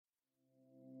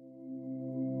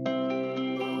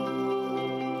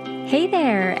Hey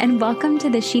there, and welcome to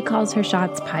the She Calls Her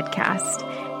Shots podcast.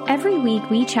 Every week,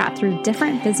 we chat through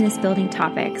different business building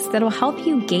topics that will help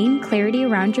you gain clarity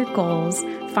around your goals,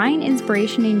 find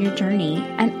inspiration in your journey,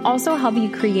 and also help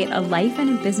you create a life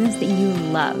and a business that you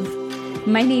love.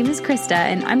 My name is Krista,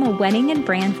 and I'm a wedding and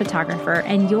brand photographer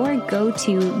and your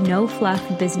go-to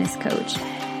no-fluff business coach.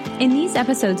 In these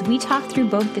episodes, we talk through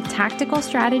both the tactical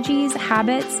strategies,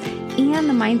 habits, and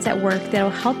the mindset work that will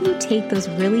help you take those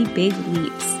really big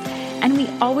leaps. And we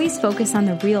always focus on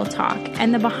the real talk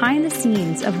and the behind the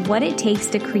scenes of what it takes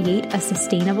to create a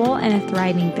sustainable and a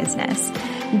thriving business.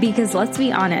 Because let's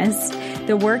be honest,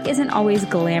 the work isn't always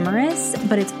glamorous,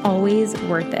 but it's always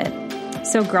worth it.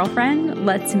 So girlfriend,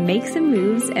 let's make some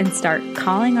moves and start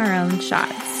calling our own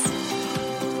shots.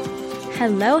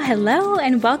 Hello,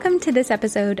 and welcome to this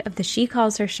episode of the She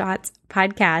Calls Her Shots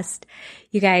podcast.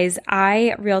 You guys,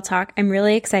 real talk, I'm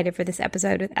really excited for this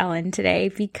episode with Ellen today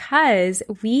because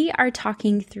we are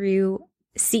talking through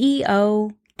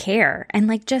CEO care and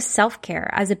like just self-care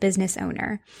as a business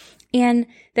owner. And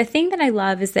the thing that I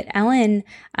love is that Ellen,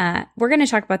 we're going to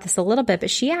talk about this a little bit,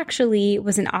 but she actually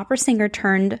was an opera singer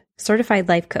turned certified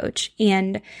life coach.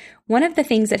 And one of the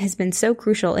things that has been so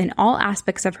crucial in all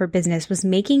aspects of her business was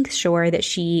making sure that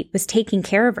she was taking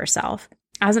care of herself.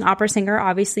 As an opera singer,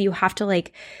 obviously you have to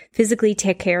like physically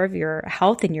take care of your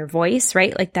health and your voice,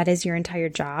 right? Like that is your entire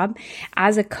job.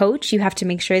 As a coach, you have to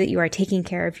make sure that you are taking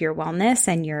care of your wellness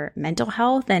and your mental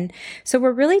health. And so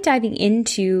we're really diving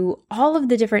into all of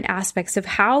the different aspects of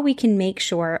how we can make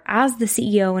sure as the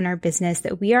CEO in our business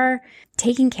that we are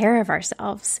taking care of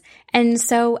ourselves. And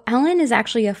so Ellen is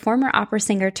actually a former opera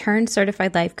singer turned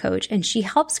certified life coach, and she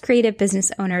helps creative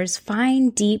business owners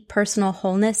find deep personal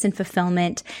wholeness and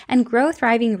fulfillment and grow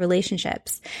thriving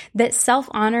relationships that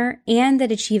self-honor and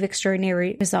that achieve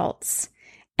extraordinary results.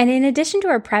 And in addition to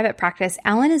her private practice,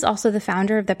 Ellen is also the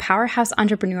founder of the Powerhouse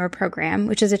Entrepreneur Program,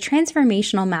 which is a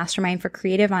transformational mastermind for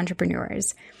creative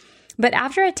entrepreneurs. But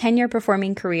after a 10-year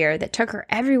performing career that took her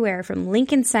everywhere from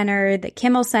Lincoln Center, the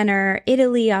Kimmel Center,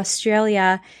 Italy,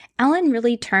 Australia, Ellen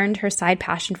really turned her side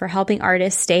passion for helping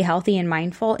artists stay healthy and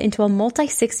mindful into a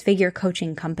multi-six-figure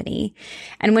coaching company.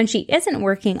 And when she isn't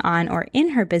working on or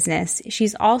in her business,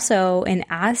 she's also an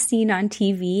as seen on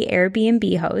TV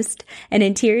Airbnb host, an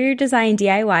interior design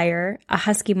DIYer, a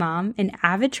husky mom, an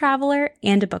avid traveler,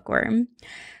 and a bookworm.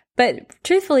 But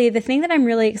truthfully, the thing that I'm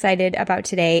really excited about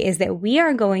today is that we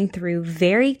are going through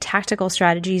very tactical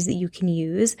strategies that you can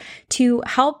use to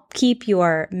help keep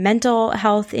your mental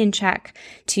health in check,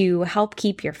 to help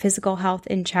keep your physical health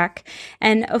in check.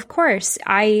 And of course,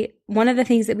 one of the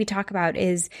things that we talk about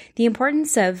is the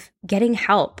importance of getting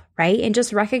help, right? And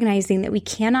just recognizing that we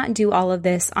cannot do all of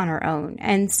this on our own.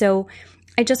 And so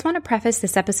I just want to preface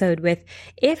this episode with,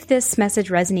 if this message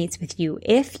resonates with you,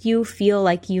 if you feel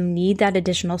like you need that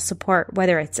additional support,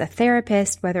 whether it's a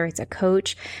therapist, whether it's a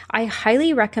coach, I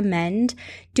highly recommend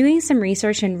doing some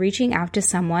research and reaching out to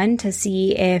someone to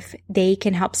see if they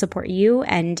can help support you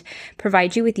and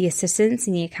provide you with the assistance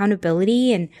and the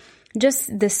accountability and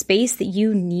just the space that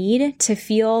you need to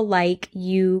feel like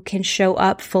you can show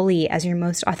up fully as your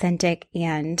most authentic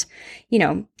and,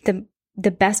 the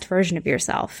best version of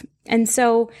yourself. And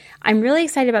so I'm really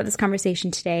excited about this conversation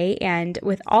today. And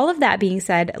with all of that being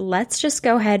said, let's just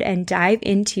go ahead and dive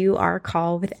into our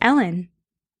call with Ellen.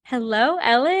 Hello,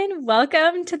 Ellen.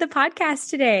 Welcome to the podcast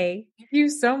today. Thank you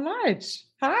so much.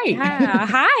 Hi. Yeah,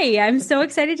 hi. I'm so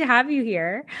excited to have you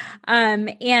here.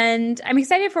 And I'm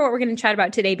excited for what we're going to chat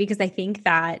about today because I think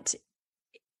that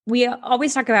we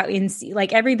always talk about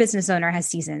like every business owner has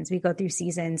seasons. We go through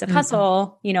seasons of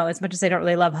hustle, as much as I don't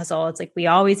really love hustle. It's like we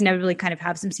always inevitably kind of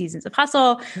have some seasons of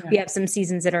hustle. Yeah. We have some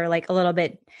seasons that are like a little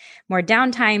bit more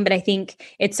downtime, but I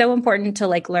think it's so important to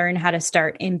like learn how to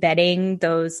start embedding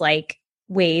those like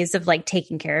ways of like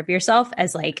taking care of yourself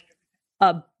as like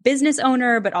a business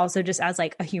owner, but also just as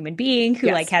like a human being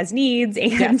who like has needs.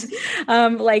 And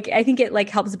I think it like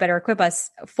helps better equip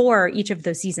us for each of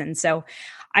those seasons. So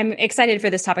I'm excited for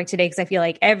this topic today because I feel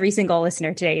like every single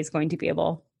listener today is going to be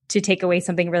able to take away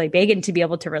something really big and to be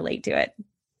able to relate to it.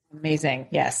 Amazing.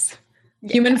 Yes.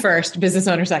 Human first, business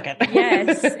owner second.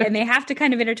 Yes. And they have to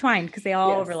kind of intertwine because they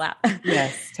all overlap.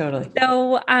 Yes, totally.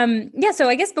 So, so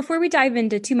I guess before we dive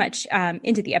into too much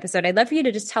into the episode, I'd love for you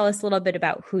to just tell us a little bit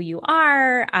about who you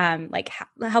are,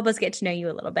 help us get to know you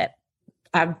a little bit.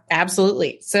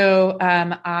 Absolutely. So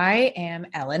I am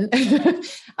Ellen.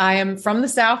 I am from the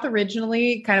South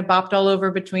originally, kind of bopped all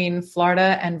over between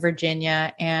Florida and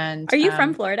Virginia. And are you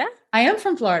from Florida? I am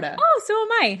from Florida. Oh, so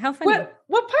am I. How funny.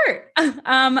 What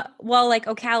part? Well, like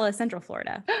Ocala, Central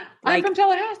Florida. I'm from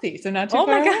Tallahassee, so not too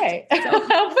far away. So,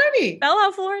 how funny.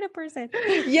 Fellow Florida person.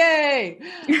 Yay.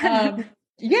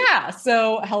 Yeah.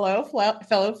 So hello,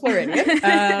 fellow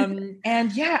Floridian.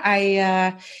 And yeah,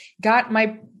 I got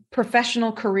my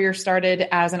professional career started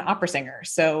as an opera singer.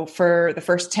 So for the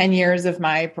first 10 years of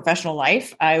my professional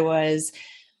life, I was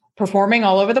performing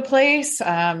all over the place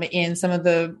in some of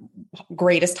the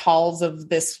greatest halls of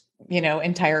this,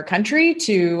 entire country,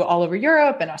 to all over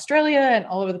Europe and Australia and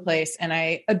all over the place. And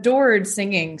I adored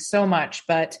singing so much,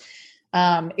 but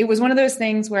it was one of those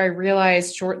things where I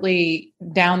realized shortly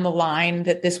down the line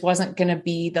that this wasn't going to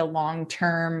be the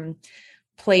long-term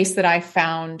place that I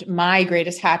found my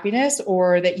greatest happiness,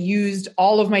 or that used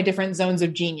all of my different zones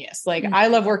of genius. Like I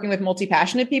love working with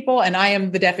multi-passionate people, and I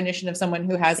am the definition of someone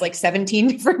who has like 17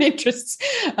 different interests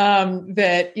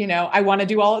that, I want to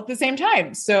do all at the same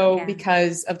time. So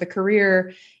because of the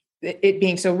career, it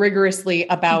being so rigorously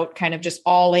about kind of just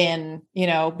all in,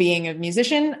 being a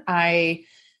musician, I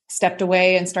stepped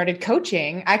away and started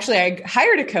coaching. Actually, I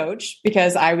hired a coach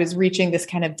because I was reaching this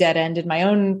kind of dead end in my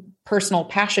own personal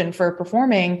passion for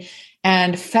performing,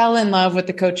 and fell in love with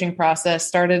the coaching process,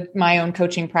 started my own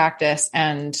coaching practice,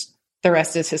 and the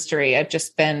rest is history. I've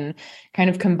just been kind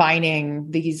of combining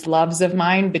these loves of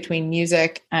mine between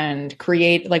music and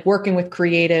working with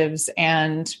creatives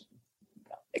and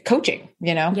coaching,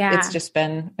 It's just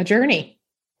been a journey.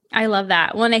 I love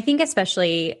that. Well, and I think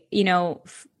especially,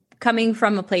 coming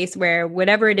from a place where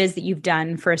whatever it is that you've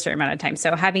done for a certain amount of time.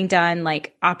 So having done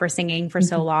like opera singing for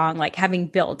so long, like having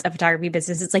built a photography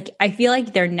business, it's like, I feel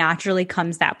like there naturally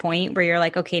comes that point where you're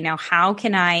like, okay, now how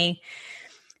can I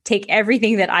take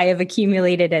everything that I have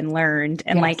accumulated and learned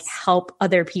and like help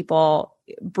other people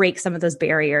break some of those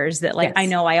barriers that I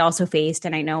know I also faced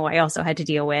and I know I also had to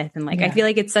deal with. And I feel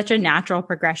like it's such a natural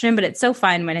progression, but it's so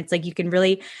fun when it's like, you can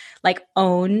really like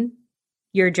own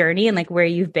your journey and like where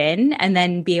you've been, and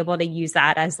then be able to use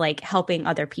that as like helping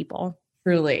other people.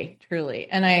 Truly, truly.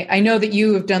 And I know that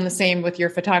you have done the same with your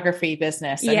photography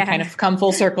business and kind of come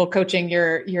full circle coaching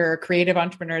your creative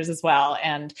entrepreneurs as well.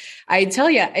 And I tell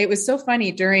you, it was so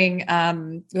funny during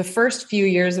the first few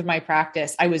years of my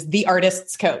practice, I was the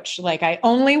artist's coach. Like I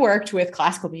only worked with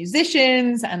classical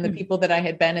musicians and the people that I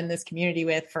had been in this community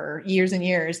with for years and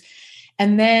years.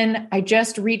 And then I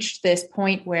just reached this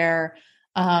point where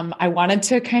I wanted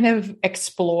to kind of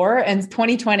explore, and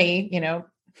 2020,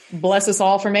 bless us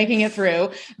all for making it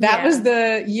through. That was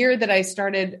the year that I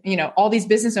started, all these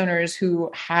business owners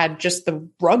who had just the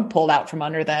rug pulled out from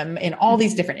under them in all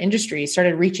these different industries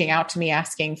started reaching out to me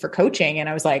asking for coaching. And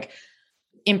I was like,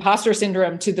 imposter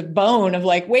syndrome to the bone of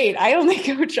like, wait, I only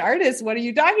coach artists. What are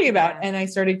you talking about? And I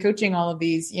started coaching all of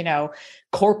these,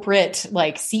 corporate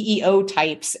like CEO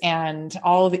types and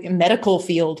all the medical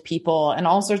field people and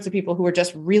all sorts of people who were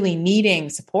just really needing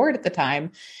support at the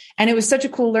time. And it was such a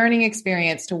cool learning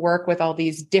experience to work with all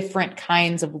these different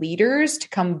kinds of leaders to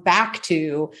come back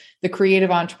to the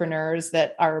creative entrepreneurs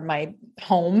that are my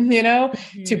home,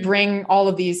 to bring all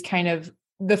of these kind of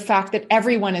the fact that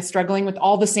everyone is struggling with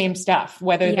all the same stuff,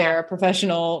 whether they're a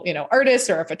professional, artist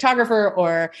or a photographer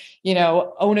or,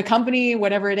 own a company,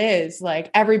 whatever it is, like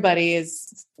everybody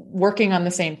is working on the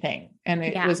same thing. And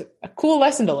it was a cool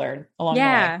lesson to learn along the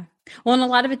way. Well, and a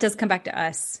lot of it does come back to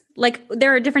us. Like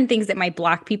there are different things that might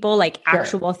block people, like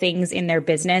actual things in their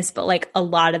business, but like a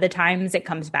lot of the times it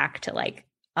comes back to like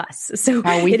us. So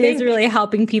it is really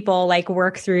helping people like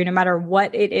work through no matter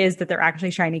what it is that they're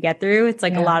actually trying to get through. It's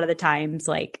like a lot of the times,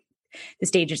 like the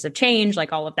stages of change,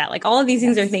 like all of that, like all of these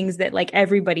things are things that like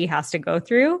everybody has to go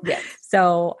through.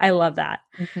 So I love that.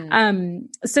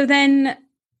 So then,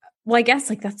 well, I guess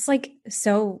like, that's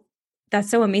so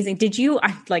amazing. Did you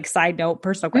like side note,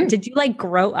 personal question, did you like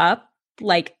grow up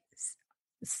like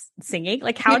singing?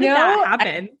 Like how did that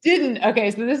happen? I didn't.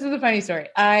 Okay. So this is a funny story.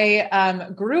 I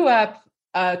grew up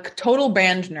a total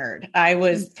band nerd. I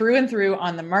was through and through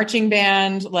on the marching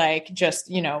band, like just,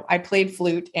 I played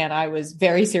flute and I was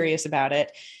very serious about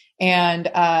it. And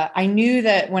I knew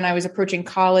that when I was approaching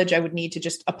college, I would need to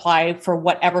just apply for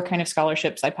whatever kind of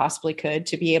scholarships I possibly could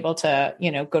to be able to,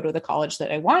 go to the college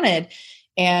that I wanted.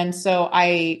 And so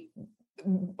I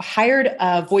hired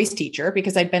a voice teacher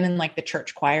because I'd been in like the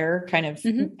church choir kind of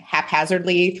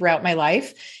haphazardly throughout my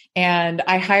life. And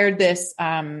I hired this,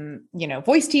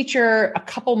 voice teacher a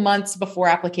couple months before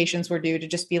applications were due to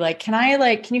just be like, can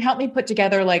you help me put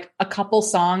together like a couple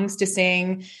songs to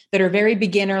sing that are very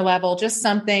beginner level, just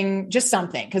something.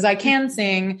 Cause I can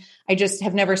sing. I just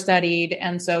have never studied.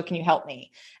 And so can you help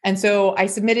me? And so I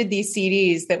submitted these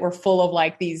CDs that were full of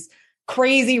like these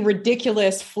crazy,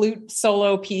 ridiculous flute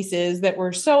solo pieces that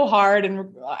were so hard.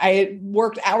 And I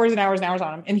worked hours and hours and hours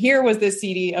on them. And here was this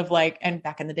CD of like, and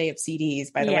back in the day of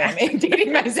CDs, by the way, I'm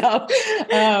dating myself.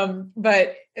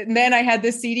 But then I had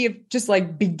this CD of just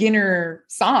like beginner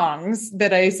songs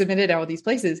that I submitted all these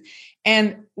places.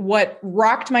 And what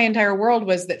rocked my entire world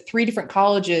was that 3 different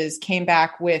colleges came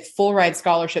back with full ride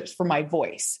scholarships for my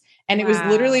voice. And it was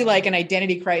literally like an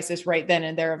identity crisis right then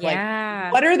and there of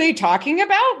like, what are they talking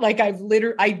about? Like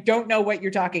I don't know what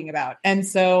you're talking about. And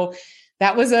so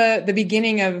that was the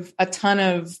beginning of a ton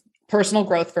of personal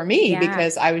growth for me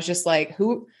because I was just like,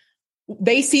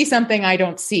 they see something I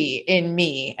don't see in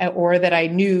me or that I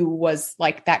knew was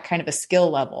like that kind of a skill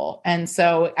level. And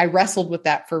so I wrestled with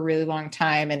that for a really long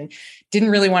time and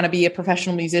didn't really want to be a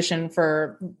professional musician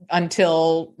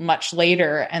until much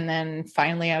later. And then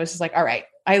finally I was just like, all right,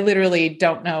 I literally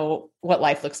don't know what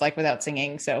life looks like without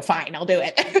singing. So fine, I'll do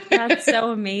it. That's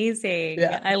so amazing.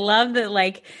 Yeah. I love that.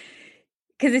 Like,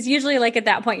 cause it's usually like at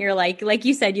that point, you're like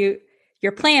you said,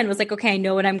 your plan was like, okay, I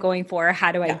know what I'm going for.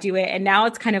 How do I do it? And now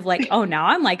it's kind of like, oh, now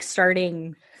I'm like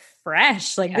starting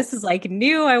fresh. Like this is like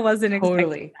new. I wasn't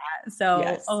expecting that.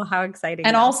 So, oh, how exciting.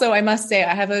 And also I must say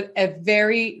I have a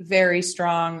very, very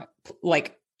strong,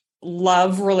 like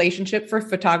love relationship for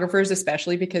photographers,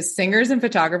 especially because singers and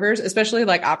photographers, especially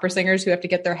like opera singers who have to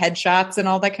get their headshots and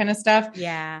all that kind of stuff.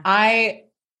 Yeah.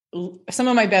 Some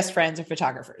of my best friends are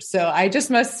photographers. So I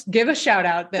just must give a shout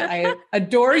out that I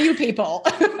adore you people.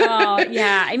 Oh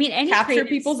yeah. I mean, capture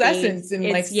people's essence in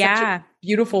like such a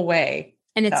beautiful way.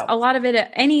 And it's a lot of it,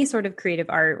 any sort of creative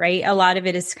art, right? A lot of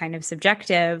it is kind of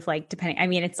subjective, like depending, I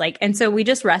mean, it's like, and so we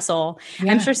just wrestle.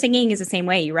 Yeah. I'm sure singing is the same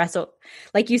way. You wrestle,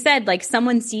 like you said, like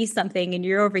someone sees something and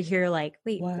you're over here like,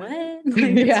 wait, what?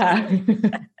 Like, yeah.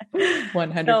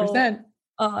 100%.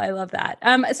 Oh, I love that.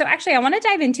 So actually I want to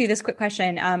dive into this quick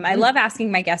question. I love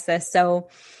asking my guests this. So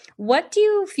what do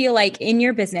you feel like in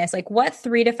your business, like what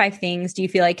 3 to 5 things do you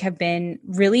feel like have been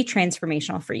really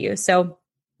transformational for you? So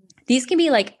these can be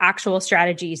like actual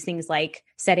strategies, things like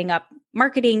setting up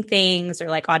marketing things or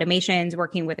like automations,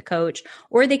 working with a coach,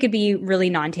 or they could be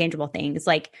really non-tangible things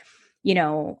like, you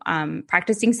know,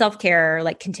 practicing self-care,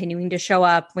 like continuing to show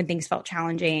up when things felt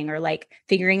challenging or like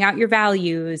figuring out your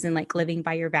values and like living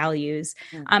by your values.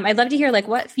 I'd love to hear like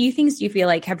what few things do you feel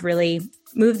like have really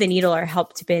moved the needle or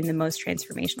helped been the most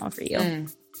transformational for you?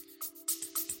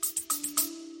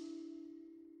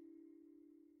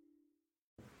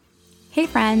 Hey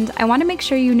friend, I want to make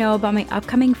sure you know about my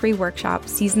upcoming free workshop,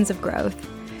 Seasons of Growth.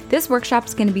 This workshop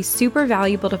is going to be super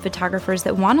valuable to photographers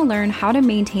that want to learn how to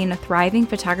maintain a thriving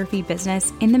photography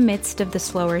business in the midst of the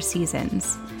slower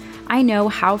seasons. I know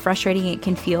how frustrating it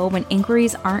can feel when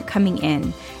inquiries aren't coming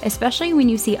in, especially when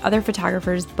you see other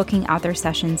photographers booking out their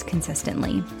sessions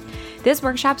consistently. This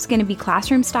workshop is going to be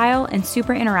classroom style and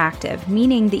super interactive,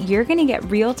 meaning that you're going to get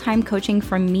real-time coaching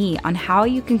from me on how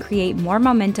you can create more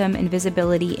momentum and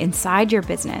visibility inside your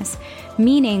business,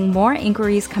 meaning more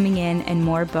inquiries coming in and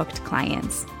more booked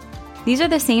clients. These are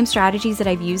the same strategies that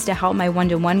I've used to help my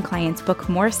one-to-one clients book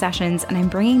more sessions, and I'm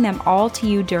bringing them all to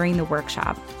you during the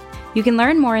workshop. You can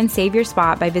learn more and save your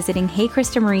spot by visiting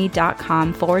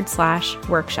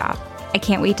heykristamarie.com/workshop. I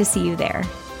can't wait to see you there.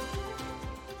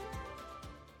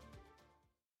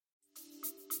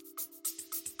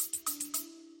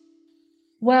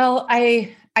 Well,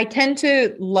 I tend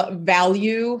to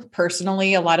value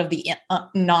personally a lot of the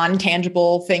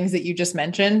non-tangible things that you just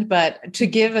mentioned, but to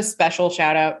give a special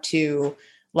shout out to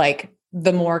like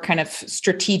the more kind of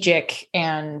strategic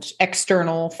and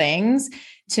external things,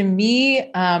 to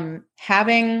me,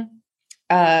 having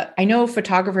I know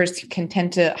photographers can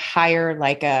tend to hire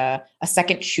like a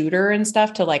second shooter and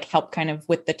stuff to like help kind of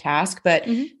with the task. But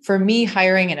for me,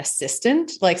 hiring an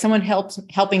assistant, like someone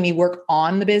helping me work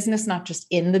on the business, not just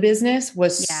in the business,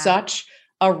 was such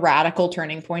a radical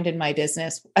turning point in my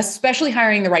business, especially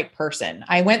hiring the right person.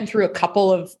 I went through a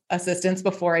couple of assistants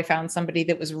before I found somebody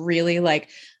that was really like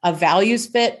a values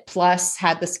fit plus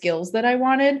had the skills that I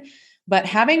wanted. But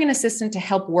having an assistant to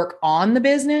help work on the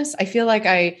business, I feel like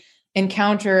I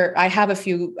have a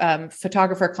few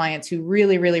photographer clients who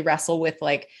really, really wrestle with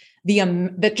like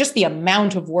just the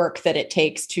amount of work that it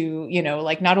takes to, you know,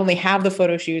 like not only have the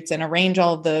photo shoots and arrange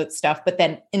all of the stuff, but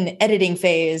then in the editing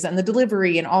phase and the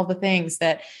delivery and all the things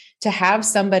that to have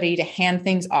somebody to hand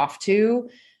things off to,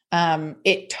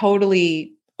 it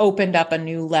totally opened up a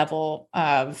new level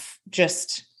of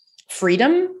just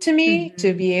freedom to me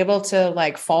to be able to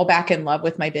like fall back in love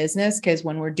with my business. Cause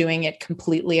when we're doing it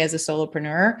completely as a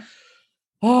solopreneur,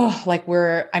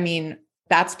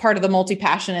 that's part of the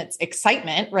multi-passionate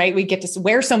excitement, right? We get to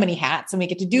wear so many hats and we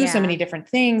get to do so many different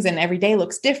things and every day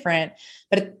looks different.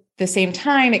 But the same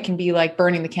time, it can be like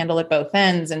burning the candle at both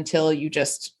ends until you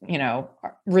just,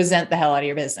 resent the hell out of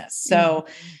your business. So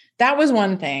that was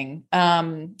one thing.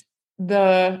 And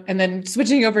then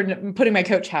switching over to putting my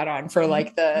coach hat on for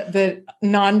like the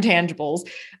non-tangibles,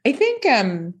 I think,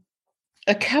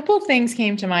 a couple things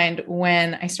came to mind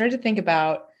when I started to think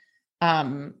about,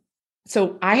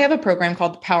 so I have a program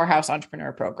called the Powerhouse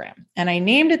Entrepreneur Program, and I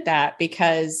named it that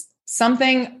because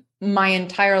something my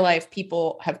entire life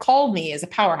people have called me as a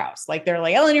powerhouse. Like they're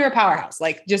like, Ellen, you're a powerhouse.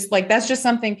 Like, just like, that's just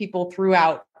something people threw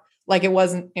out. Like it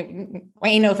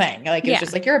ain't no thing. Like, it was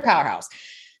just like, you're a powerhouse.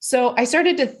 So I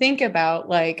started to think about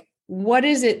like, what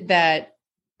is it that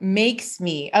makes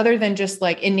me, other than just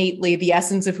like innately the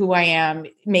essence of who I am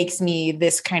makes me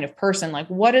this kind of person? Like,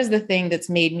 what is the thing that's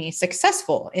made me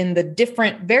successful in the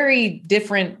very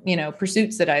different,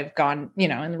 pursuits that I've gone,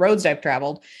 and the roads I've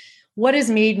traveled? What has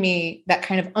made me that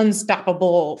kind of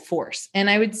unstoppable force? And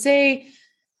I would say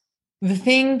the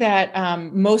thing that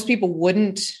most people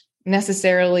wouldn't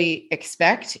necessarily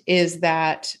expect is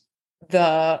that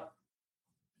the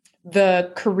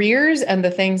careers and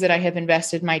the things that I have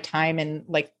invested my time and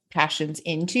like passions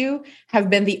into have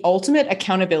been the ultimate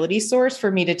accountability source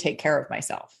for me to take care of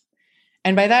myself.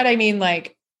 And by that, I mean,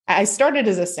 like, I started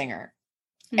as a singer,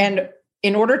 and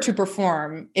in order to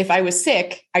perform, if I was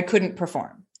sick, I couldn't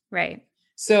perform. Right.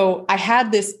 So I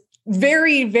had this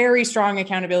very, very strong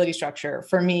accountability structure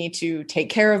for me to take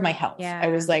care of my health. Yeah. I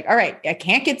was like, all right, I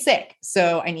can't get sick.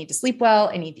 So I need to sleep well.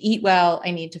 I need to eat well.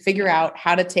 I need to figure out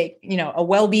how to take, a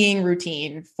well-being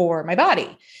routine for my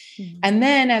body. And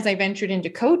then as I ventured into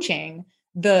coaching,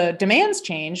 the demands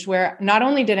changed, where not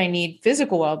only did I need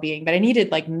physical well-being, but I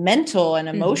needed like mental and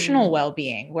emotional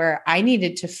well-being, where I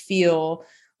needed to feel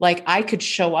like I could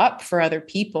show up for other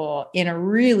people in a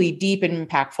really deep and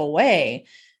impactful way.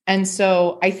 And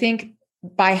so I think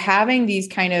by having these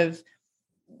kind of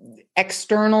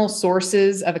external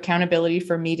sources of accountability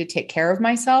for me to take care of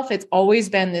myself, it's always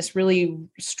been this really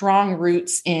strong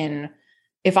roots in,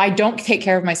 if I don't take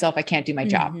care of myself, I can't do my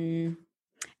job. And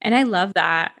I love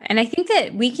that. And I think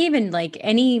that we can even like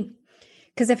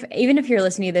because even if you're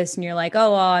listening to this and you're like,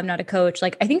 oh, well, I'm not a coach,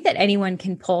 like I think that anyone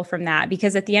can pull from that,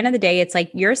 because at the end of the day, it's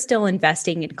like you're still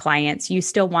investing in clients. You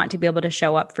still want to be able to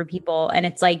show up for people. And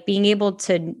it's like being able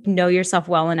to know yourself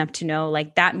well enough to know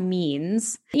like that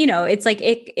means, it's like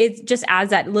it just adds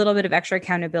that little bit of extra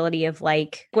accountability of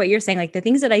like what you're saying, like the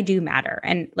things that I do matter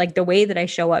and like the way that I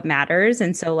show up matters.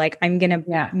 And so like I'm going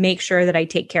to make sure that I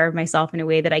take care of myself in a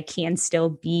way that I can still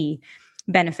be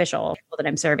beneficial to people that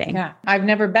I'm serving. Yeah. I've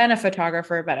never been a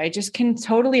photographer, but I just can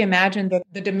totally imagine that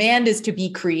the demand is to be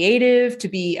creative, to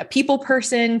be a people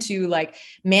person, to like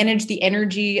manage the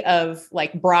energy of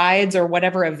like brides or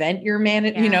whatever event you're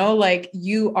managing, like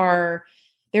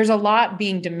there's a lot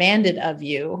being demanded of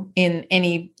you in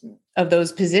any of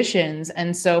those positions.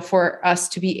 And so for us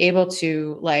to be able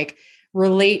to like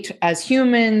relate as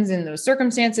humans in those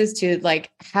circumstances, to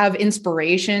like have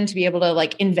inspiration, to be able to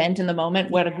like invent in the moment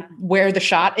where the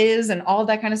shot is and all of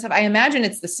that kind of stuff. I imagine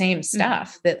it's the same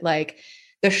stuff that like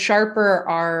the sharper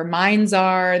our minds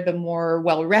are, the more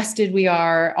well-rested we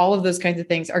are, all of those kinds of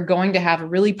things are going to have a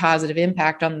really positive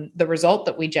impact on the result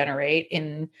that we generate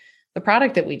in the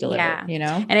product that we deliver,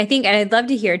 And I think, and I'd love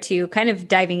to hear too, kind of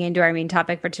diving into our main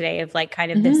topic for today of like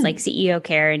kind of this like CEO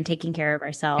care and taking care of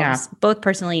ourselves, both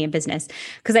personally and business.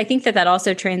 Cause I think that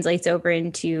also translates over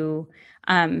into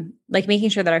like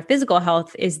making sure that our physical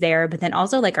health is there, but then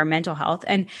also like our mental health.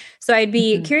 And so I'd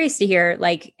be curious to hear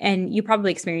like, and you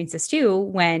probably experienced this too,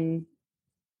 when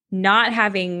not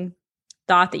having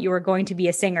thought that you were going to be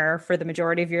a singer for the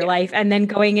majority of your life, and then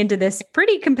going into this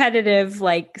pretty competitive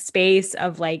like space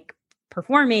of like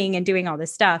performing and doing all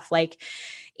this stuff, like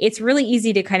it's really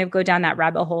easy to kind of go down that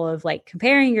rabbit hole of like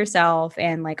comparing yourself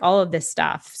and like all of this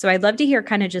stuff. So I'd love to hear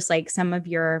kind of just like some of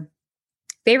your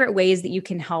favorite ways that you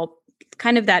can help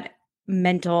kind of that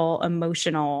mental,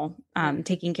 emotional,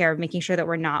 taking care of, making sure that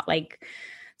we're not like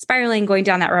spiraling, going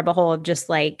down that rabbit hole of just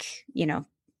like, the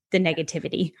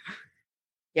negativity.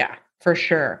 Yeah, for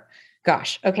sure.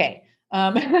 Gosh. Okay.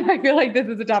 I feel like this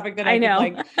is a topic that I could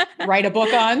like write a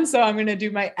book on. So I'm going to do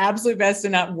my absolute best to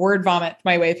not word vomit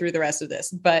my way through the rest of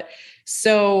this. But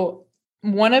so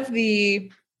one of the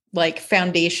like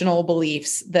foundational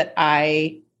beliefs that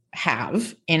I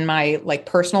have in my like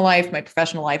personal life, my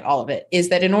professional life, all of it, is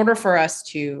that in order for us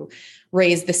to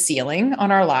raise the ceiling on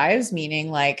our lives,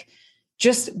 meaning like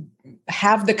just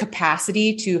have the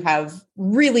capacity to have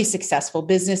really successful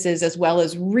businesses, as well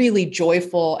as really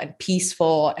joyful and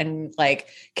peaceful and like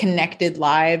connected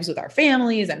lives with our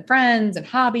families and friends and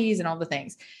hobbies and all the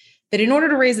things, that in order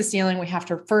to raise the ceiling, we have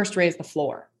to first raise the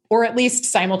floor. or at least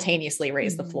simultaneously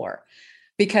raise the floor.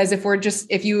 Because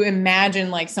if you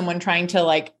imagine like someone trying to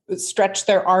like stretch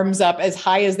their arms up as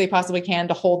high as they possibly can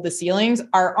to hold the ceilings,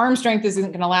 our arm strength isn't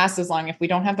going to last as long if we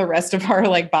don't have the rest of our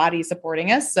like body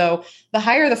supporting us. So the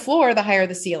higher the floor, the higher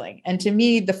the ceiling. And to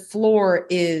me, the floor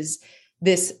is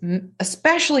this,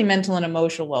 especially mental and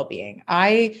emotional well-being.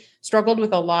 I struggled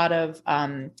with a lot of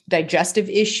digestive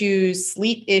issues,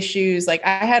 sleep issues. Like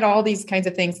I had all these kinds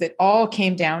of things that all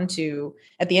came down to,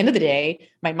 at the end of the day,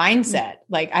 my mindset.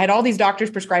 Like I had all these doctors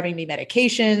prescribing me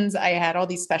medications. I had all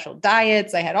these special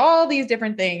diets. I had all these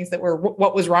different things that were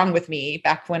what was wrong with me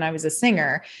back when I was a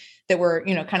singer, that were,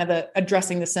 kind of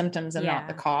addressing the symptoms and not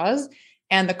the cause.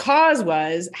 And the cause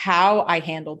was how I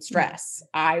handled stress.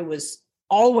 I was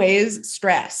always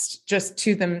stressed, just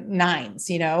to the nines,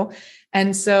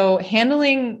 And so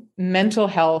handling mental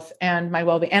health and my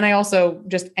well-being, and I also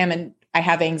just I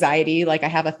have anxiety, like I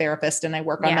have a therapist and I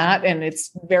work on that. And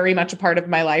it's very much a part of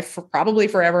my life for probably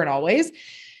forever and always.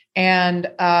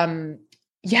 And I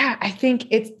think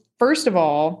it's, first of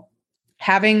all,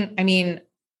 having,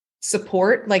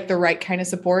 support, like the right kind of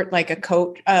support, like a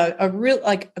coach, a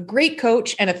great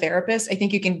coach and a therapist. I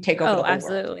think you can take over the whole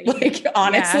absolutely. world. Like,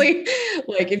 honestly,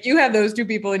 like if you have those two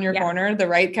people in your corner, the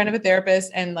right kind of a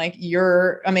therapist and like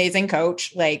your amazing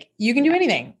coach, like you can do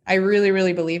anything. I really,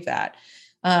 really believe that.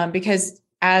 Because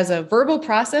as a verbal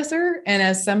processor and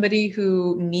as somebody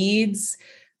who needs,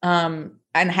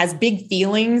 and has big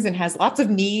feelings and has lots of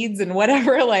needs and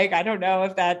whatever, like, I don't know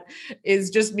if that is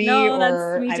just me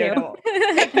or me I too. don't know.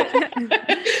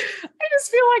 I just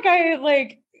feel like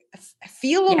I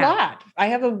feel a lot. I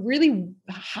have a really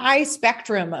high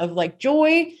spectrum of like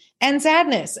joy and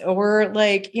sadness, or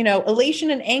like,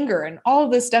 elation and anger and all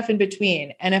this stuff in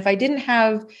between. And if I didn't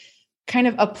have kind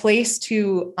of a place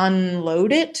to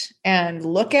unload it and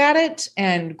look at it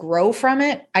and grow from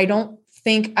it, I don't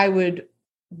think I would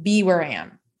be where I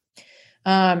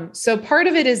am. So part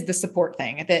of it is the support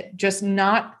thing, that just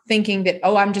not thinking that,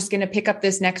 I'm just going to pick up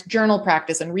this next journal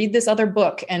practice and read this other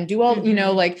book and do all,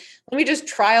 like, let me just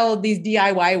try all of these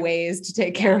DIY ways to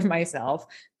take care of myself.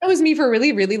 That was me for a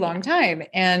really, really long time.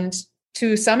 And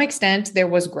to some extent there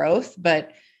was growth,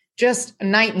 but just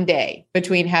night and day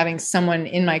between having someone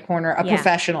in my corner, a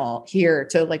professional here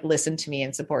to like listen to me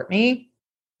and support me.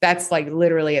 That's like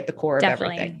literally at the core of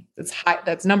everything.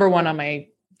 That's number one on my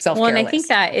self-care and I list. think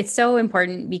that it's so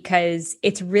important because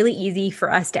it's really easy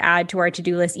for us to add to our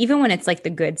to-do list, even when it's like the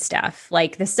good stuff,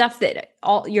 like the stuff that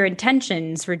all your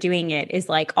intentions for doing it is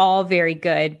like all very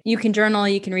good. You can journal,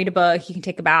 you can read a book, you can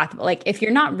take a bath. But like, if you're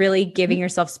not really giving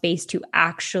yourself space to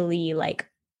actually like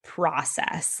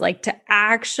process, like to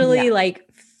actually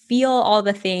like feel all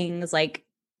the things, like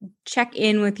check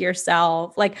in with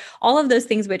yourself, like all of those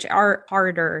things, which are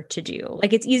harder to do.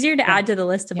 Like it's easier to add to the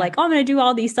list of like, I'm going to do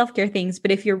all these self-care things. But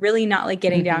if you're really not like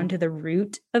getting down to the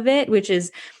root of it, which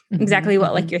is exactly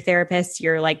what like your therapists,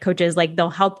 your like coaches, like they'll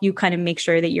help you kind of make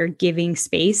sure that you're giving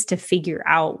space to figure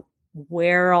out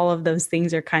where all of those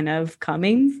things are kind of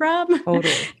coming from.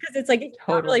 Totally. Because it's like,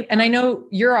 totally. And I know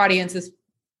your audience is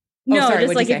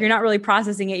just like if you're not really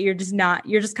processing it, you're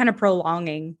just kind of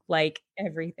prolonging like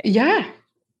everything. Yeah.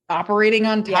 Operating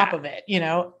on top of it.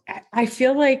 I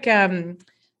feel like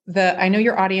I know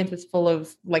your audience is full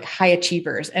of like high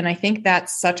achievers. And I think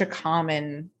that's such a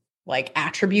common like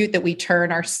attribute that we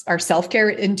turn our self-care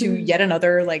into yet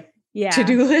another like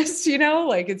to-do list,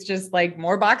 like it's just like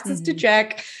more boxes to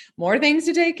check, more things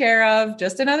to take care of,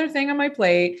 just another thing on my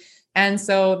plate. And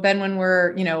so then when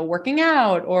we're, working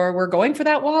out or we're going for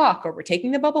that walk or we're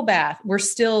taking the bubble bath, we're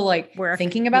still like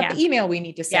thinking about the email we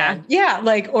need to send.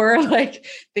 Or like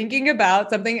thinking about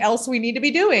something else we need to be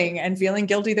doing and feeling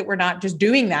guilty that we're not just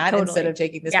doing that instead of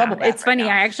taking this bubble bath. It's funny.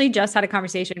 I actually just had a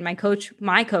conversation. My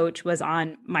coach was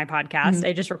on my podcast.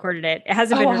 I just recorded it. It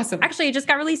hasn't been awesome. Actually, it just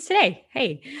got released today.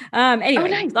 Hey. Anyway,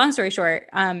 nice. Long story short,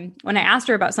 when I asked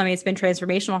her about something that's been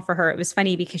transformational for her, it was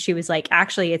funny because she was like,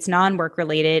 actually it's non-work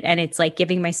related. And it's like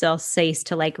giving myself space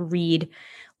to like read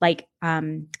like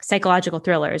psychological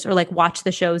thrillers or like watch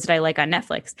the shows that I like on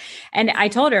Netflix. And I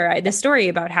told her the story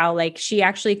about how like she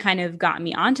actually kind of got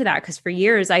me onto that, because for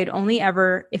years I'd only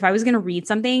ever, if I was going to read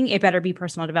something, it better be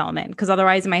personal development, because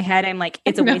otherwise in my head I'm like,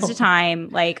 it's a waste of time.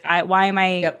 Like why am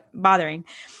I bothering?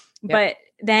 But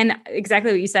then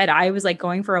exactly what you said, I was like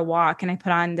going for a walk and I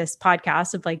put on this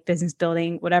podcast of like business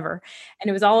building, whatever. And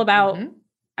it was all about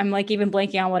I'm like even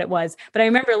blanking on what it was, but I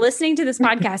remember listening to this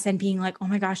podcast and being like, oh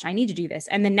my gosh, I need to do this.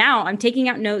 And then now I'm taking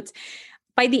out notes.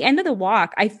 By the end of the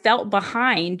walk, I felt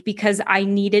behind because I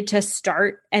needed to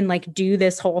start and like do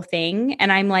this whole thing.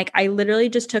 And I'm like, I literally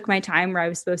just took my time where I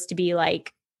was supposed to be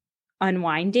like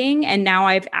unwinding. And now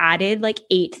I've added like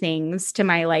 8 things to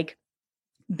my like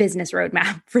business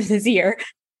roadmap for this year.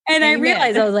 And I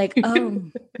realized I was like, oh,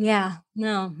 yeah,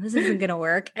 no, this isn't going to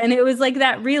work. And it was like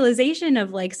that realization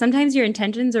of like, sometimes your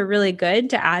intentions are really good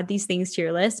to add these things to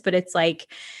your list, but it's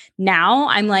like, now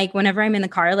I'm like, whenever I'm in the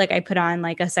car, like I put on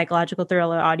like a psychological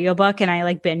thriller audiobook and I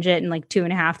like binge it in like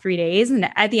 2.5, 3 days. And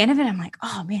at the end of it, I'm like,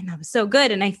 oh man, that was so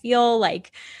good. And I feel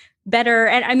like better.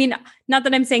 And I mean, not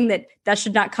that I'm saying that that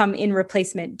should not come in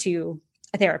replacement to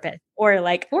a therapist or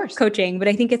like coaching, but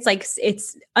I think it's like,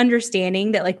 it's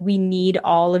understanding that like we need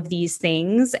all of these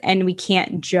things and we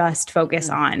can't just focus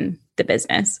on the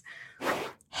business.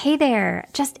 Hey there,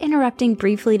 just interrupting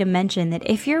briefly to mention that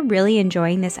if you're really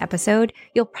enjoying this episode,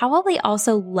 you'll probably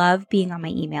also love being on my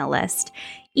email list.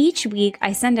 Each week,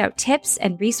 I send out tips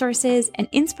and resources and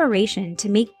inspiration to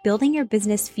make building your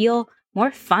business feel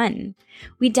more fun.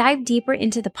 We dive deeper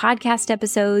into the podcast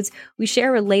episodes. We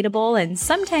share relatable and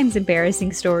sometimes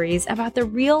embarrassing stories about the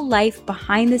real life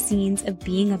behind the scenes of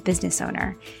being a business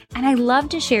owner. And I love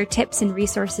to share tips and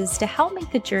resources to help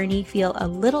make the journey feel a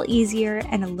little easier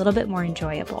and a little bit more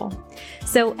enjoyable.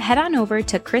 So head on over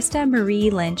to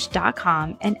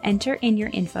KristaMarieLynch.com and enter in your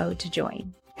info to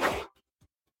join.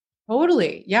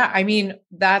 Totally. Yeah. I mean,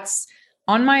 that's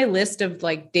on my list of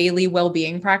like daily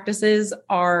well-being practices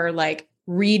are like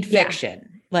read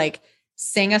fiction, like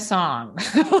sing a song,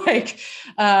 like,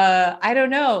 I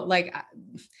don't know, like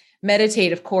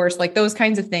meditate, of course, like those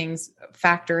kinds of things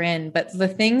factor in, but the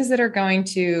things that are going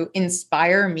to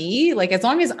inspire me, like as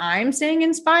long as I'm staying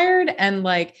inspired and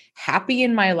like happy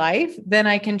in my life, then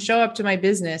I can show up to my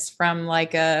business from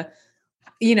like a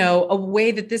way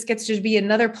that this gets to be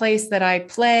another place that I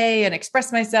play and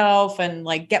express myself and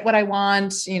like get what I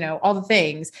want, all the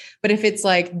things. But if it's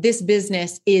like, this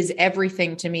business is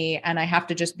everything to me and I have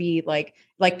to just be like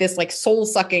this, like soul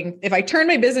sucking, if I turn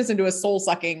my business into a soul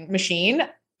sucking machine,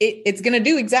 it's going to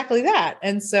do exactly that.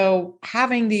 And so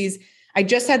having these, I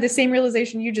just had the same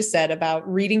realization you just said about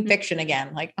reading fiction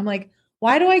again. Like, I'm like,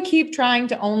 why do I keep trying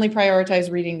to only prioritize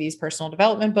reading these personal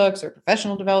development books or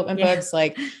professional development books?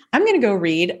 Like, I'm going to go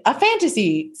read a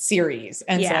fantasy series.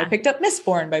 And so I picked up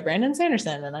Mistborn by Brandon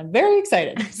Sanderson and I'm very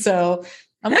excited. So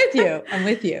I'm with you. I'm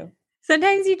with you.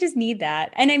 Sometimes you just need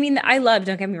that. And I mean,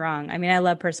 don't get me wrong. I mean, I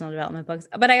love personal development books,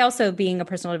 but I also, being a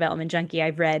personal development junkie,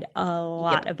 I've read a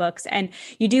lot of books, and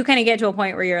you do kind of get to a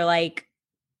point where you're like,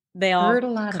 they all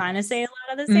kind of say a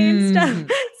lot of the same stuff.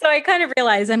 So I kind of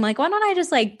realized, I'm like, why don't I just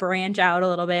like branch out a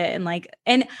little bit and I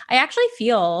actually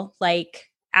feel like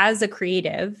as a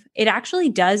creative, it actually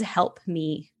does help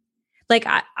me. Like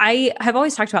I have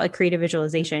always talked about like creative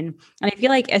visualization, and I feel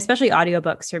like especially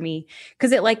audiobooks for me,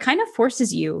 because it like kind of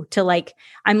forces you to like,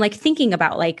 I'm like thinking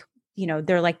about like,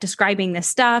 they're like describing this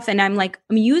stuff. And I'm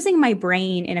using my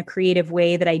brain in a creative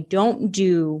way that I don't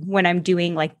do when I'm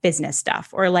doing like business stuff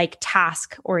or like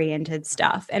task oriented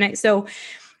stuff. And so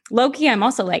low-key, I'm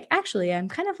also like, actually, I'm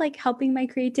kind of like helping my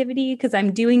creativity because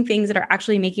I'm doing things that are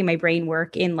actually making my brain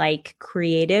work in like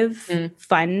creative,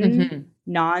 fun,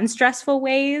 non-stressful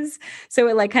ways. So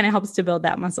it like kind of helps to build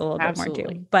that muscle a little bit more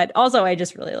too. But also I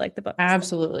just really like the book.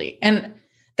 Absolutely. And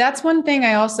that's one thing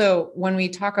I also, when we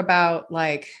talk about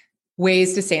like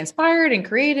ways to stay inspired and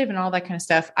creative and all that kind of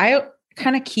stuff, I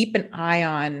kind of keep an eye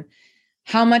on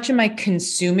how much am I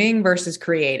consuming versus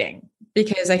creating?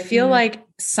 Because I feel like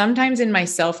sometimes in my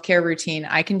self-care routine,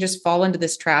 I can just fall into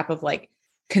this trap of like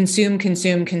consume.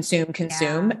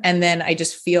 And then I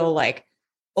just feel like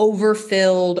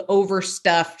overfilled,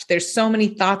 overstuffed. There's so many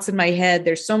thoughts in my head.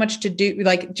 There's so much to do.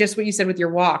 Like just what you said with your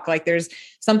walk, like there's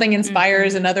something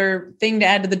inspires another thing to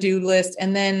add to the do list.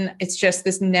 And then it's just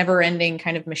this never ending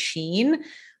kind of machine.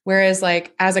 Whereas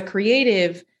like as a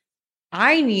creative,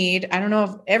 I don't know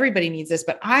if everybody needs this,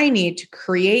 but I need to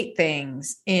create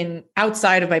things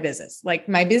outside of my business. Like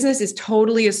my business is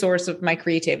totally a source of my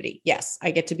creativity. Yes,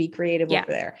 I get to be creative over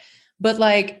there, but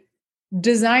like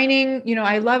designing,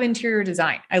 I love interior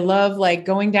design. I love like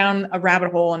going down a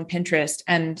rabbit hole on Pinterest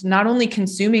and not only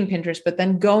consuming Pinterest, but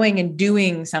then going and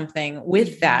doing something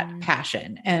with that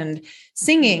passion and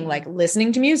singing, like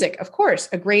listening to music, of course,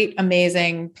 a great,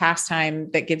 amazing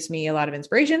pastime that gives me a lot of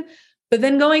inspiration, but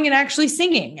then going and actually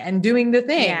singing and doing the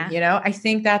thing, I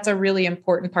think that's a really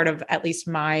important part of at least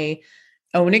my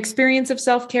own experience of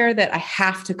self-care, that I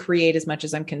have to create as much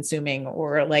as I'm consuming,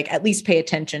 or like at least pay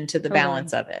attention to the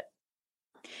balance of it.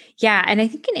 Yeah. And I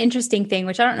think an interesting thing,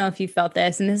 which I don't know if you felt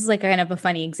this, and this is like kind of a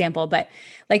funny example, but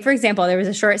like, for example, there was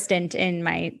a short stint in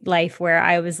my life where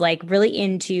I was like really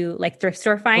into like thrift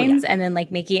store Oh yeah. finds and then like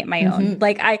making it my own.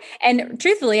 And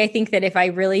truthfully, I think that if I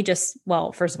really just,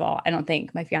 well, first of all, I don't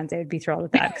think my fiance would be thrilled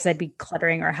with that because I'd be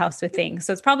cluttering our house with things.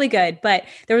 So it's probably good. But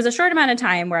there was a short amount of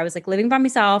time where I was like living by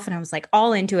myself and I was like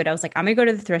all into it. I was like, I'm going to go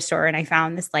to the thrift store. And I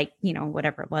found this like,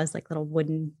 whatever it was, like little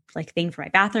wooden like thing for my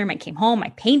bathroom. I came home, I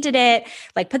painted it,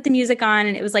 like put the music on.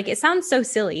 And it was like, it sounds so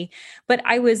silly, but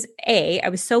I was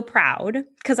so proud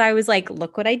because I was like,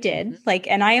 look what I did. Like,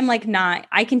 and I am like,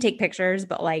 I can take pictures,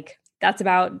 but like, that's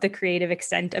about the creative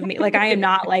extent of me. Like, I am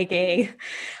not like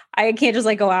I can't just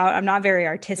like go out. I'm not very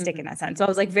artistic in that sense. So I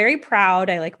was like very proud.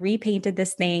 I like repainted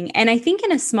this thing. And I think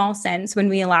in a small sense, when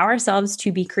we allow ourselves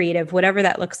to be creative, whatever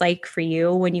that looks like for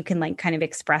you, when you can like kind of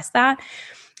express that,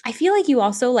 I feel like you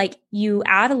also like you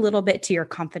add a little bit to your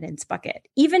confidence bucket,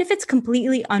 even if it's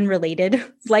completely unrelated,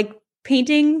 like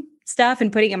painting stuff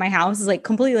and putting it in my house is like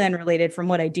completely unrelated from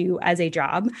what I do as a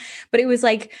job. But it was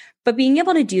like, but being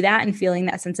able to do that and feeling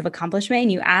that sense of accomplishment,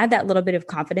 and you add that little bit of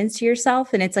confidence to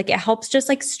yourself. And it's like, it helps just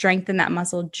like strengthen that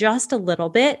muscle just a little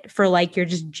bit for like your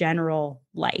just general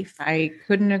life. I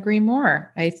couldn't agree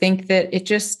more. I think that it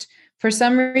just, for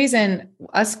some reason,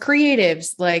 us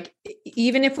creatives, like,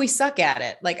 even if we suck at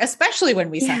it, like, especially when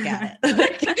we suck at it,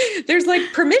 like, there's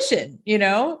like permission,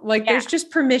 there's just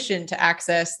permission to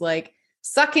access like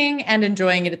sucking and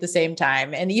enjoying it at the same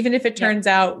time. And even if it turns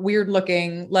out weird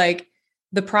looking, like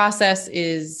the process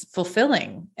is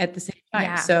fulfilling at the same time.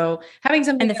 Yeah. So having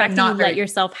something, and the fact that you let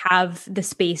yourself have the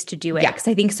space to do it. Because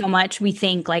I think so much we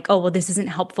think like, oh, well, this isn't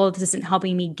helpful. This isn't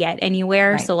helping me get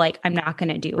anywhere. Right. So like, I'm not going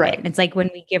to do it. And it's like when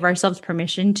we give ourselves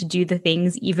permission to do the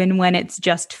things, even when it's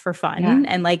just for fun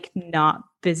and like not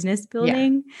business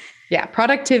building. Yeah.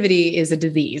 Productivity is a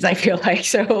disease, I feel like.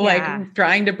 So like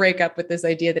trying to break up with this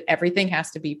idea that everything has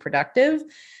to be productive,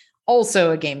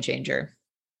 also a game changer.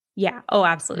 Yeah. Oh,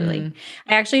 absolutely.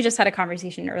 I actually just had a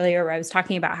conversation earlier where I was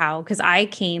talking about how, because I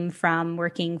came from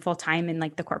working full time in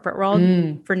like the corporate world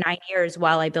for 9 years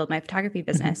while I built my photography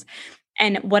business.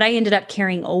 And what I ended up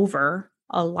carrying over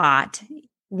a lot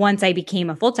once I became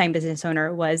a full-time business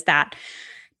owner was that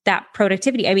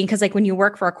productivity. I mean, because like when you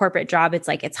work for a corporate job, it's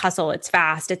like, it's hustle, it's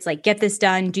fast. It's like, get this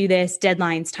done, do this,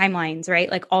 deadlines, timelines,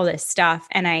 right? Like all this stuff.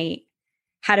 And I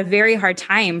had a very hard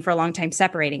time for a long time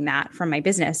separating that from my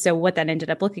business. So what that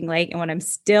ended up looking like and what I'm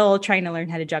still trying to learn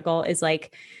how to juggle is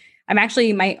like, I'm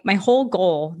actually, my whole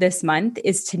goal this month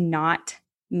is to not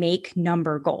make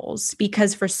number goals,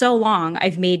 because for so long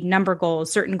I've made number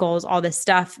goals, certain goals, all this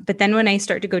stuff. But then when I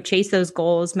start to go chase those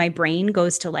goals, my brain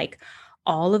goes to like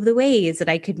all of the ways that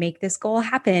I could make this goal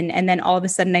happen. And then all of a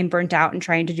sudden I'm burnt out and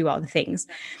trying to do all the things.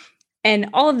 And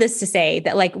all of this to say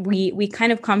that like we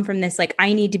kind of come from this, like,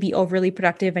 I need to be overly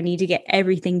productive. I need to get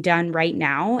everything done right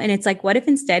now. And it's like, what if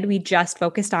instead we just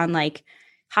focused on like,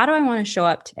 how do I want to show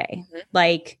up today?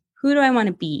 Like, who do I want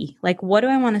to be? Like, what do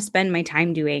I want to spend my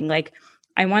time doing? Like,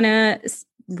 I want to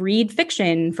read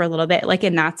fiction for a little bit. Like,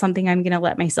 and that's something I'm going to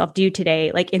let myself do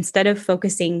today. Like, instead of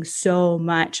focusing so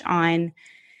much on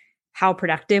how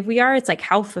productive we are, it's like,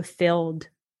 how fulfilled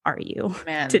are you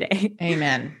today?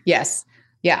 Amen. Yes.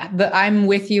 Yeah. I'm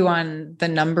with you on the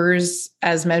numbers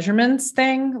as measurements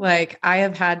thing. Like, I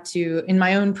have had to, in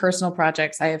my own personal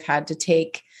projects, I have had to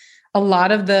take a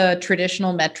lot of the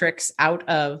traditional metrics out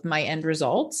of my end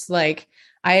results. Like,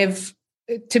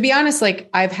 to be honest, like,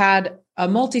 I've had a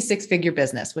multi-six-figure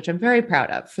business, which I'm very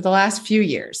proud of, for the last few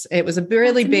years. It was a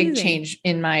really big change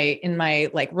in my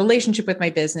like relationship with my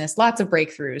business, lots of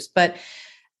breakthroughs, but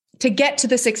to get to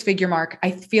the six-figure mark,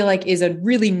 I feel like is a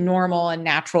really normal and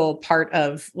natural part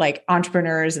of like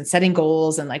entrepreneurs and setting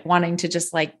goals and like wanting to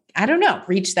just like, I don't know,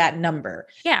 reach that number.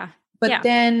 Yeah. But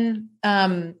then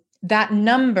that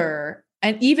number,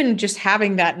 and even just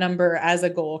having that number as a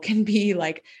goal, can be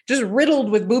like just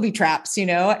riddled with booby traps,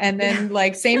 and then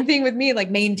like same thing with me, like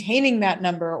maintaining that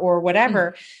number or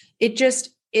whatever. It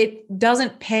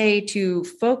doesn't pay to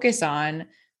focus on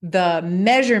the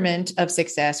measurement of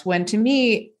success, when to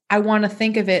me, I want to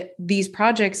think of these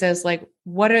projects as like,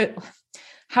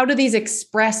 how do these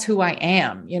express who I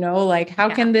am? Like, how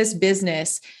can this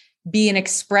business be an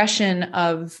expression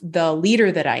of the leader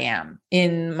that I am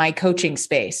in my coaching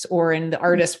space or in the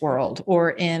artist world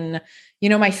or in,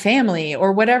 my family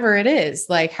or whatever it is?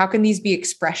 Like, how can these be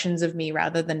expressions of me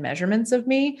rather than measurements of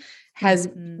me? Has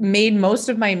made most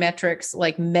of my metrics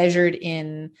like measured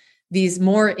in these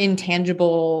more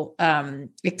intangible,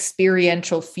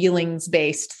 experiential feelings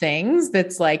based things.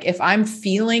 That's like, if I'm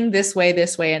feeling this way,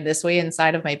 and this way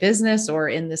inside of my business or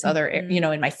in this other,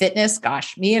 in my fitness,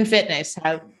 gosh, me and fitness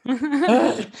have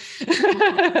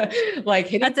like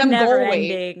hitting That's some goal ending.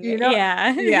 weight,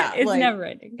 Yeah. It's like never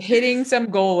ending. hitting some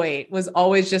goal weight was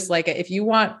always just like, if you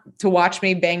want to watch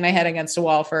me bang my head against a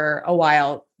wall for a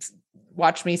while,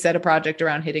 watch me set a project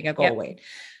around hitting a goal weight.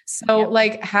 So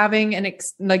like having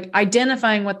like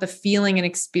identifying what the feeling and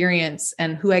experience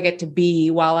and who I get to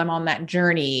be while I'm on that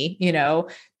journey,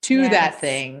 to that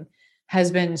thing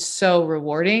has been so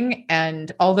rewarding.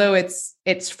 And although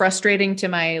it's frustrating to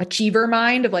my achiever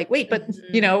mind of like, wait, but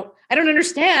I don't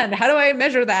understand. How do I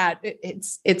measure that?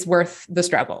 It's worth the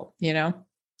struggle,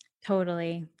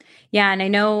 Totally. Yeah. And I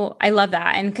know I love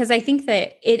that. And because I think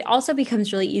that it also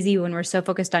becomes really easy when we're so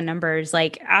focused on numbers,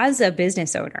 like as a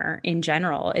business owner in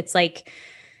general, it's like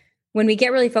when we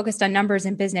get really focused on numbers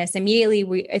in business,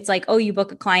 immediately it's like, oh, you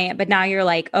book a client, but now you're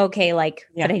like, okay,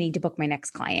 but I need to book my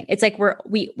next client. It's like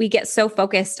we get so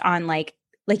focused on like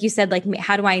you said, like,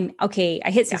 how do I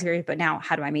hit 6 figures, but now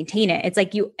how do I maintain it? It's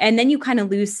like and then you kind of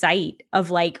lose sight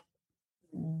of like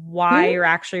why you're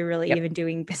actually really even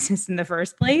doing business in the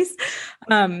first place.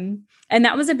 And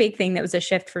that was a big thing that was a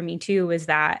shift for me too, was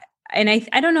that, and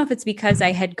I don't know if it's because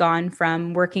I had gone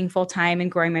from working full time and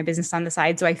growing my business on the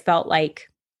side. So I felt like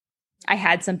I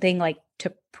had something like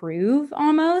to prove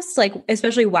almost, like,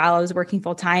 especially while I was working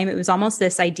full time, it was almost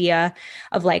this idea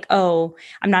of like, oh,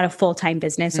 I'm not a full-time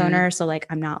business owner. So like,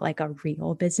 I'm not like a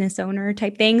real business owner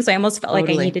type thing. So I almost felt like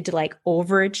I needed to like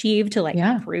overachieve to like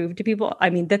prove to people. I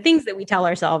mean, the things that we tell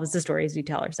ourselves, the stories we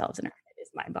tell ourselves in our head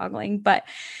is mind boggling. But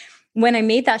when I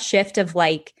made that shift of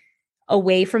like,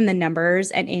 away from the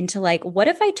numbers and into like, what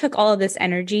if I took all of this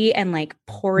energy and like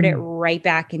poured it right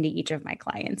back into each of my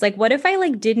clients? Like, what if I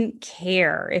like didn't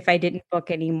care if I didn't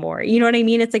book anymore? You know what I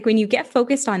mean? It's like when you get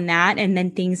focused on that and then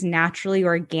things naturally,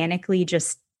 organically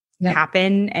just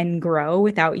happen and grow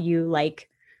without you like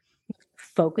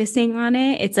focusing on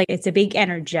it. It's like, it's a big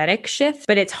energetic shift,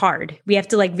 but it's hard. We have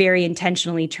to like very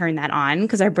intentionally turn that on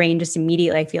because our brain just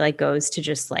immediately, I feel like, goes to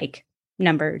just like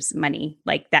numbers, money,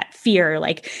 like that fear,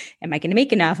 like, am I going to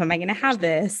make enough? Am I going to have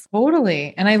this?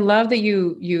 Totally. And I love that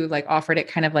you like offered it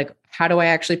kind of like, how do I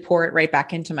actually pour it right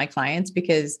back into my clients?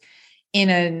 Because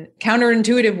in a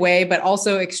counterintuitive way, but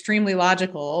also extremely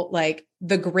logical, like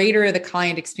the greater the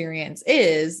client experience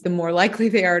is, the more likely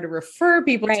they are to refer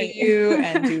people to you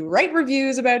and to write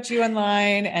reviews about you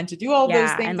online and to do all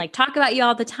those things. And like talk about you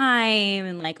all the time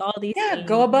and like all these things.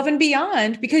 Go above and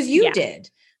beyond because you did.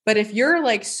 But if you're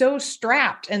like so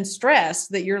strapped and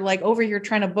stressed that you're like over here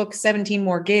trying to book 17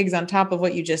 more gigs on top of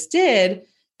what you just did,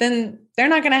 then they're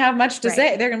not going to have much to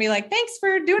say. They're going to be like, thanks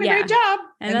for doing a great job.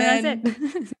 And then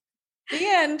that's it. The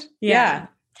end. Yeah.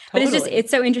 But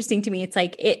it's so interesting to me. It's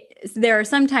like there are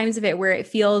some times of it where it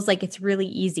feels like it's really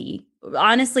easy.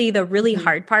 Honestly, the really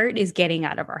hard part is getting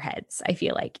out of our heads. I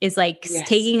feel like is like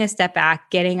taking a step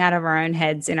back, getting out of our own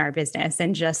heads in our business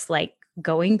and just like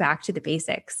going back to the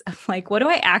basics of like, what do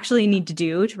I actually need to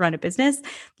do to run a business?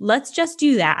 Let's just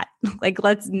do that. Like,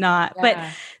 let's not, but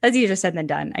that's easier said than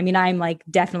done. I mean, I'm like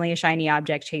definitely a shiny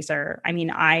object chaser. I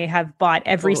mean, I have bought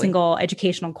every single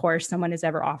educational course someone has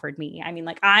ever offered me. I mean,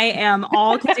 like I am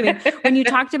all consuming. When you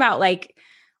talked about like,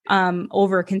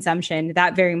 overconsumption,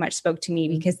 that very much spoke to me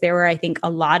because there were, I think, a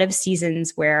lot of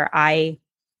seasons where I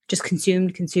just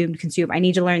consumed. I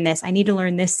need to learn this. I need to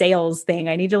learn this sales thing.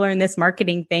 I need to learn this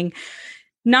marketing thing.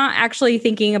 Not actually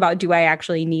thinking about, do I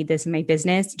actually need this in my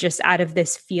business? Just out of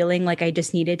this feeling like I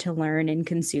just needed to learn and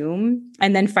consume.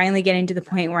 And then finally getting to the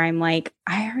point where I'm like,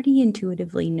 I already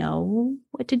intuitively know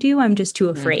what to do. I'm just too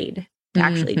afraid to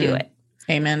actually do it.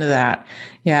 Amen to that.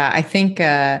 Yeah. I think,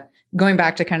 going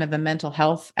back to kind of the mental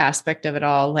health aspect of it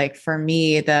all, like for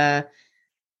me,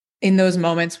 in those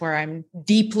moments where I'm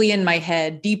deeply in my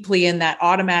head, deeply in that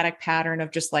automatic pattern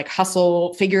of just like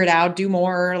hustle, figure it out, do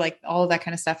more, like all of that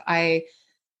kind of stuff.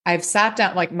 I've sat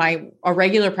down, like a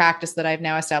regular practice that I've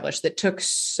now established that took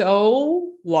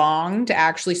so long to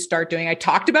actually start doing. I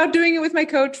talked about doing it with my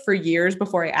coach for years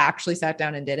before I actually sat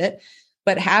down and did it.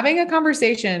 But having a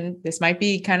conversation, this might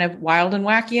be kind of wild and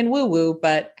wacky and woo-woo,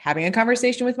 but having a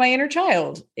conversation with my inner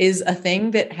child is a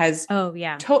thing that has,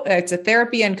 it's a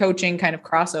therapy and coaching kind of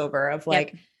crossover of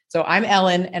like, so I'm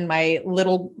Ellen and my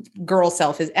little girl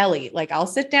self is Ellie. Like I'll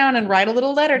sit down and write a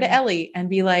little letter to Ellie and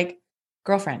be like,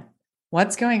 girlfriend,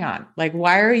 what's going on? Like,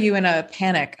 why are you in a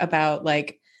panic about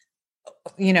like,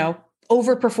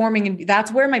 overperforming. And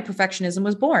that's where my perfectionism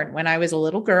was born when I was a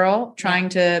little girl trying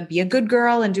to be a good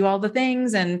girl and do all the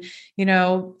things and,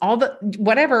 all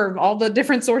the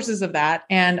different sources of that.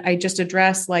 And I just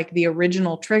address like the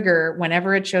original trigger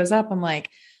whenever it shows up. I'm like,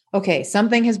 okay,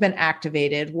 something has been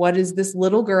activated. What does this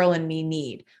little girl in me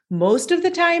need? Most of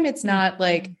the time, it's not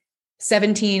like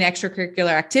 17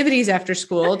 extracurricular activities after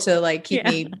school to like keep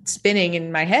me spinning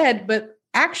in my head, but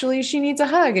actually she needs a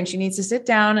hug and she needs to sit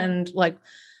down and like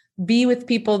be with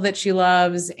people that she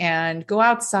loves and go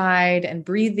outside and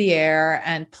breathe the air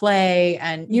and play.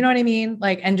 And you know what I mean?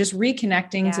 Like, and just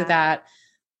reconnecting to that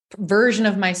version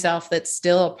of myself that's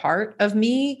still a part of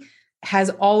me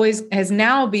has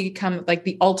now become like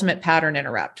the ultimate pattern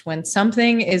interrupt. When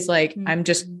something is like, I'm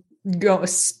just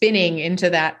spinning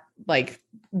into that like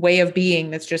way of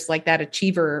being that's just like that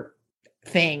achiever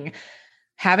thing.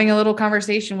 Having a little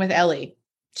conversation with Ellie.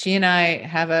 She and I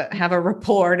have a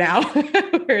rapport now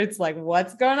where it's like,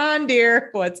 what's going on, dear?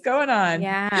 What's going on?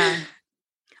 Yeah.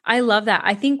 I love that.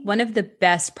 I think one of the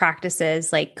best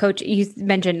practices, like coach, you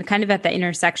mentioned kind of at the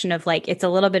intersection of like, it's a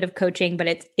little bit of coaching, but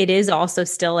it is also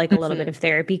still like a little bit of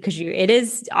therapy because it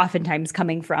is oftentimes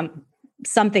coming from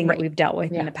something that we've dealt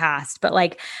with in the past. But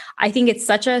like, I think it's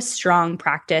such a strong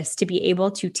practice to be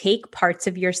able to take parts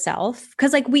of yourself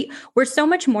because like we're so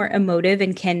much more emotive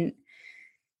and can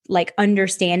like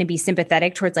understand and be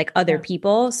sympathetic towards like other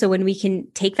people. So when we can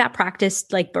take that practice,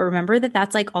 like, but remember that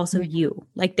that's like also you,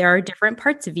 like there are different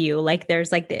parts of you. Like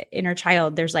there's like the inner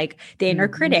child, there's like the inner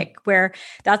critic where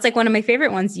that's like one of my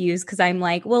favorite ones to use. Cause I'm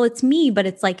like, well, it's me, but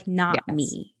it's like not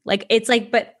me. Like, it's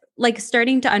like, but like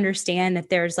starting to understand that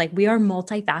there's like, we are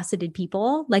multifaceted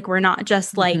people. Like we're not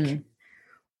just like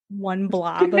one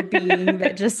blob of being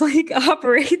that just like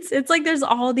operates. It's like there's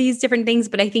all these different things,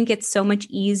 but I think it's so much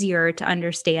easier to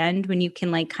understand when you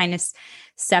can like kind of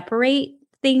separate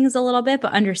things a little bit,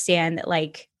 but understand that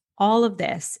like all of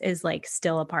this is like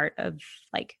still a part of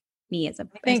like me as a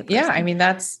person. I mean,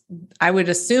 I would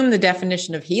assume the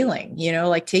definition of healing,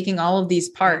 like taking all of these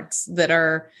parts that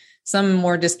are some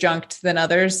more disjunct than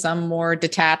others, some more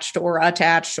detached or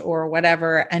attached or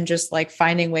whatever, and just like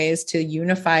finding ways to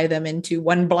unify them into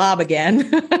one blob again,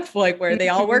 like where they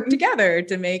all work together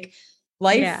to make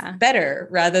life better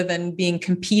rather than being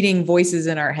competing voices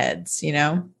in our heads,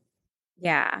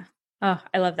 Yeah. Oh,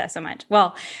 I love that so much.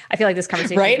 Well, I feel like this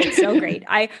conversation is so great.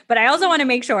 But I also want to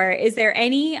make sure, is there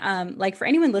any, like for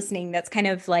anyone listening that's kind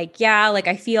of like, like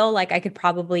I feel like I could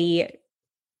probably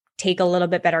take a little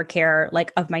bit better care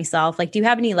like of myself. Like, do you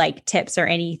have any like tips or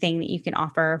anything that you can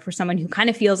offer for someone who kind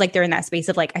of feels like they're in that space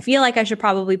of like, I feel like I should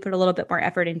probably put a little bit more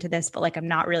effort into this, but like, I'm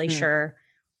not really sure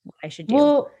what I should do.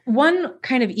 Well, one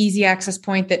kind of easy access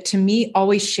point that to me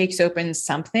always shakes open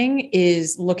something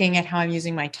is looking at how I'm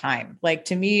using my time. Like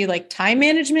to me, like time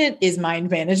management is mind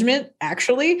management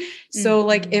actually. So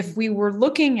like if we were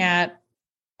looking at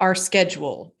our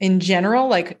schedule in general,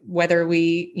 like whether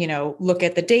we, look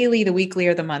at the daily, the weekly,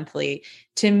 or the monthly,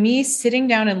 to me, sitting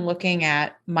down and looking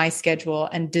at my schedule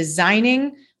and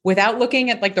designing without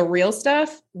looking at like the real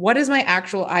stuff, what is my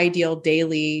actual ideal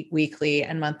daily, weekly,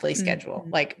 and monthly schedule?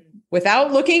 Like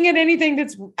without looking at anything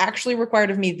that's actually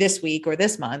required of me this week or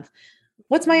this month,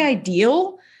 what's my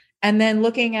ideal? And then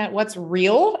looking at what's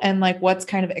real and like what's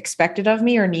kind of expected of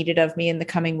me or needed of me in the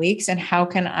coming weeks. And how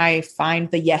can I find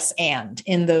the yes and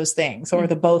in those things or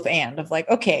the both and of like,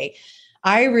 okay,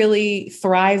 I really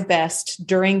thrive best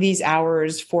during these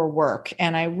hours for work.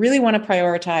 And I really want to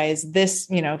prioritize this,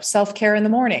 self-care in the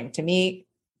morning. To me,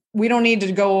 we don't need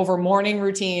to go over morning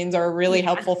routines are a really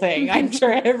helpful thing. I'm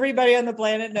sure everybody on the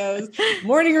planet knows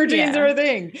morning routines are a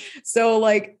thing. So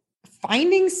like,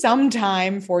 finding some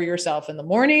time for yourself in the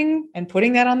morning and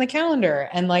putting that on the calendar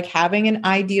and like having an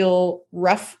ideal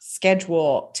rough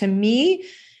schedule. To me,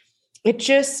 it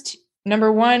just,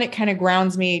 number one, it kind of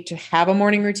grounds me to have a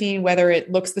morning routine, whether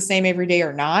it looks the same every day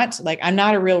or not. Like I'm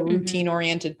not a real routine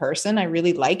oriented person. I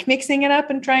really like mixing it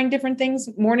up and trying different things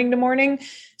morning to morning.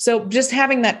 So just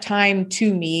having that time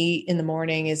to me in the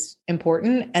morning is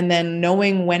important. And then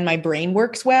knowing when my brain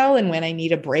works well and when I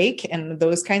need a break and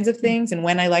those kinds of things. And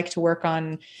when I like to work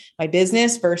on my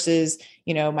business versus,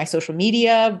 my social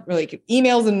media, or like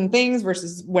emails and things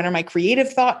versus when are my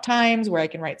creative thought times where I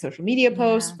can write social media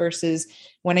posts versus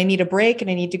when I need a break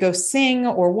and I need to go sing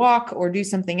or walk or do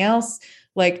something else.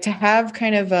 Like to have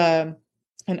kind of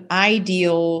an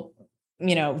ideal,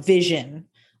 vision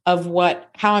of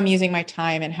how I'm using my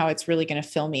time and how it's really going to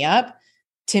fill me up,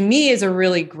 to me is a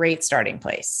really great starting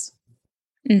place.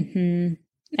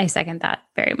 I second that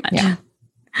very much. Yeah.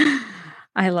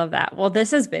 I love that. Well,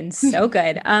 this has been so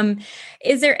good.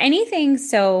 Is there anything,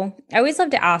 so I always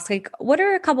love to ask, like, what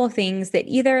are a couple of things that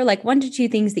either like one to two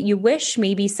things that you wish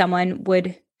maybe someone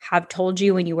would have told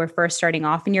you when you were first starting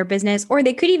off in your business, or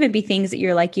they could even be things that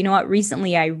you're like, you know what,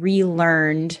 recently I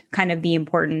relearned kind of the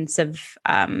importance of,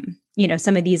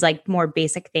 some of these like more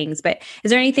basic things. But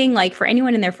is there anything like for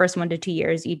anyone in their first 1 to 2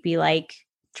 years, you'd be like,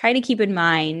 try to keep in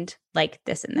mind like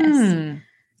this and this?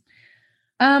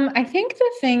 I think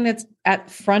the thing that's at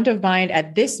front of mind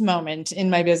at this moment in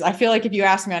my business, I feel like if you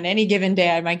ask me on any given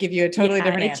day, I might give you a totally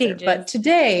different answer. Changes. But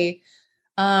today,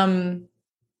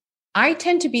 I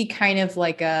tend to be kind of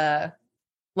like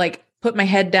put my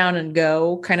head down and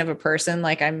go kind of a person.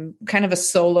 Like I'm kind of a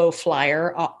solo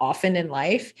flyer often in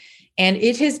life. And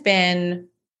it has been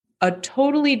a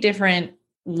totally different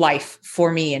life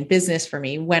for me and business for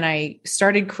me when I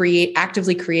started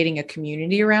actively creating a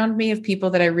community around me of people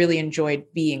that I really enjoyed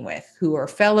being with, who are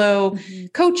fellow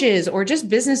coaches or just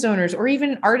business owners or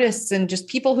even artists and just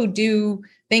people who do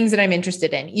things that I'm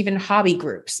interested in, even hobby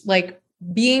groups. Like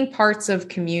being parts of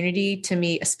community to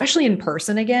me, especially in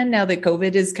person again, now that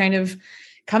COVID is kind of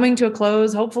coming to a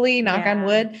close, hopefully, knock on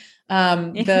wood.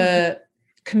 The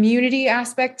community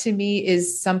aspect to me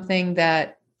is something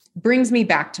that brings me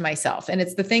back to myself. And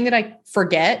it's the thing that I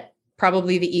forget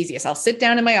probably the easiest. I'll sit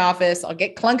down in my office, I'll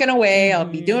get clunking away, I'll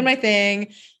be doing my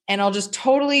thing, and I'll just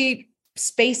totally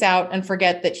space out and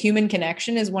forget that human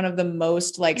connection is one of the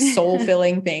most like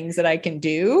soul-filling things that I can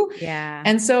do. Yeah.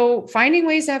 And so finding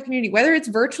ways to have community, whether it's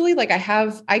virtually, like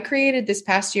I created this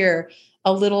past year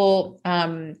a little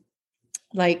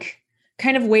like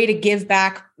kind of way to give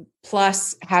back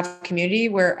plus have community,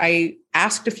 where I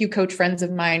asked a few coach friends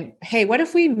of mine, hey, what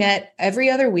if we met every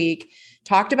other week,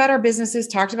 talked about our businesses,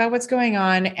 talked about what's going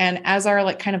on. And as our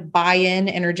like kind of buy-in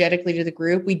energetically to the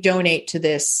group, we donate to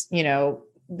this,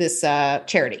 this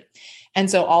charity.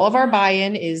 And so all of our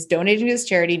buy-in is donating to this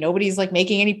charity. Nobody's like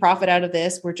making any profit out of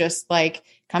this. We're just like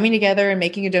coming together and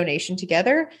making a donation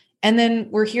together. And then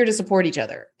we're here to support each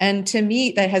other. And to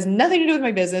me, that has nothing to do with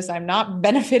my business. I'm not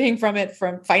benefiting from it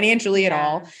financially at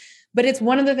all. But it's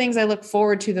one of the things I look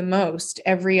forward to the most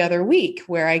every other week,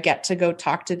 where I get to go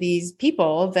talk to these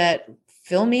people that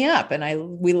fill me up.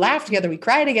 And we laugh together, we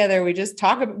cry together, we just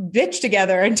bitch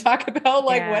together and talk about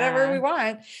like whatever we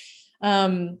want.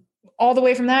 All the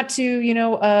way from that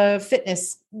to, a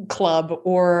fitness club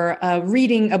or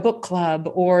reading a book club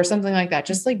or something like that.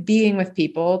 Just like being with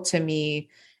people to me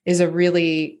is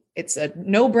it's a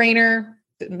no-brainer.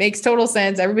 It makes total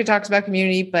sense. Everybody talks about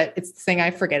community, but it's the thing I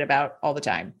forget about all the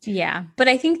time. Yeah. But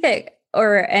I think that,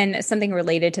 and something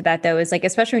related to that though, is like,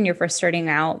 especially when you're first starting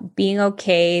out, being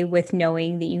okay with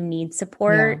knowing that you need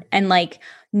support and like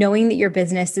knowing that your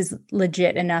business is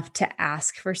legit enough to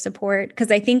ask for support. Cause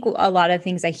I think a lot of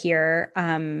things I hear,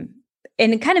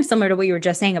 and kind of similar to what you were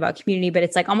just saying about community, but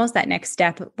it's like almost that next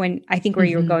step when I think where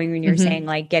you were going when you're saying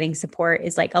like getting support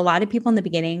is like a lot of people in the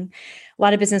beginning, a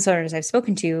lot of business owners I've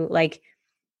spoken to, like,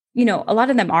 a lot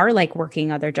of them are like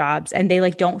working other jobs and they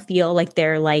like don't feel like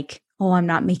they're like, oh, I'm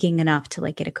not making enough to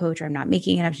like get a coach, or I'm not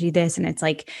making enough to do this. And it's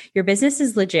like, your business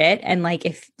is legit. And like,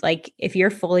 if you're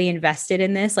fully invested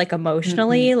in this, like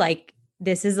emotionally, like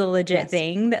this is a legit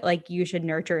thing that like you should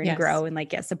nurture and grow and like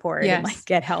get support and like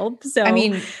get help. So I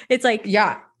mean, it's like,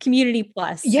 community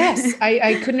plus. Yes.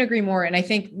 I couldn't agree more. And I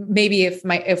think maybe if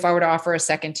I were to offer a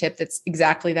second tip, that's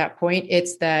exactly that point.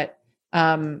 It's that,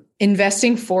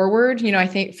 investing forward,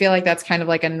 I feel like that's kind of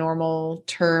like a normal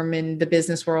term in the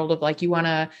business world of like, you want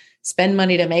to spend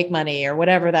money to make money or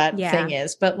whatever that thing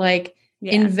is, but like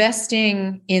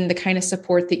investing in the kind of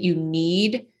support that you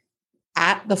need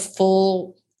at the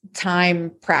full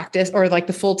time practice or like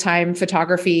the full-time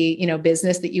photography,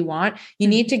 business that you want, you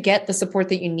need to get the support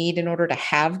that you need in order to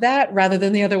have that, rather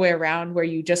than the other way around where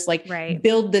you just like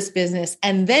build this business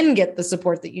and then get the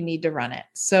support that you need to run it.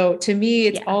 So to me,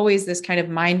 it's always this kind of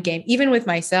mind game, even with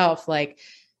myself, like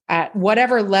at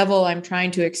whatever level I'm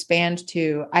trying to expand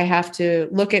to, I have to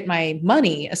look at my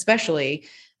money, especially.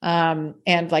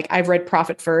 And like I've read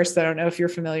Profit First. I don't know if you're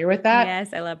familiar with that. Yes,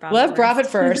 I love Profit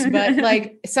First. But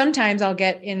like sometimes I'll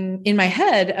get in my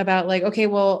head about like, okay,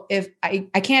 well, if I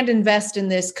can't invest in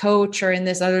this coach or in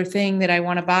this other thing that I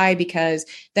want to buy, because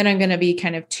then I'm going to be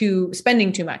kind of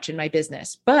spending too much in my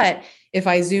business. But if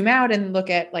I zoom out and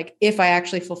look at like, if I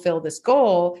actually fulfill this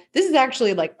goal, this is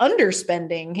actually like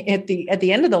underspending at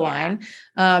the end of the line,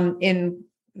 in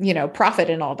profit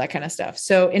and all that kind of stuff.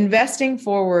 So investing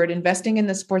forward, investing in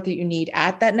the support that you need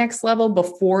at that next level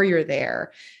before you're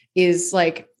there is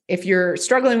like, if you're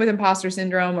struggling with imposter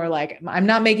syndrome or like, I'm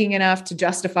not making enough to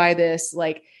justify this,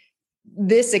 like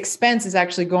this expense is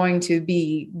actually going to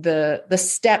be the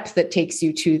step that takes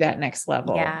you to that next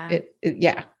level.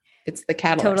 It's the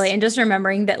catalyst. Totally. And just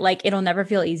remembering that like, it'll never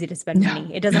feel easy to spend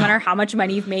money. It doesn't matter how much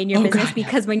money you've made in your business,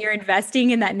 because when you're investing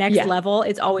in that next level,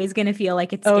 it's always going to feel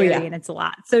like it's scary and it's a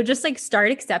lot. So just like start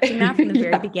accepting that from the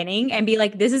very beginning and be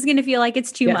like, this is going to feel like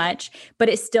it's too much, but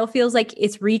it still feels like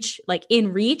it's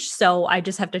in reach. So I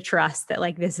just have to trust that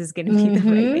like, this is going to be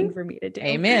the right thing for me to do.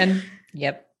 Amen.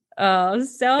 Yep. Oh,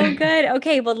 so good.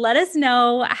 Okay. Well, let us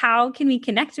know, how can we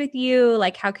connect with you?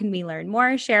 Like, how can we learn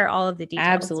more? Share all of the details.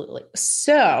 Absolutely.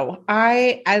 So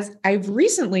I've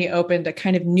recently opened a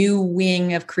kind of new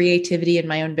wing of creativity in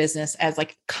my own business as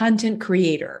like content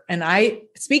creator. And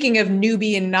speaking of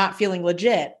newbie and not feeling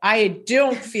legit, I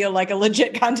don't feel like a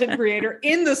legit content creator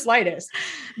in the slightest,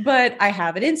 but I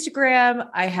have an Instagram,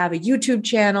 I have a YouTube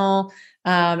channel,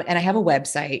 and I have a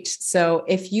website. So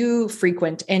if you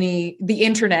frequent the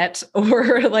internet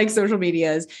or like social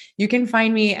medias, you can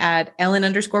find me at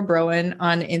Ellen_Broen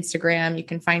on Instagram. You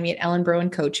can find me at Ellen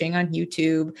Broen Coaching on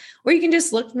YouTube, or you can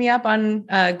just look me up on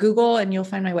Google and you'll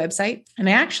find my website. And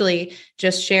I actually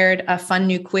just shared a fun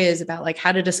new quiz about like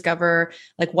how to discover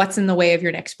like what's in the way of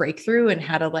your next breakthrough and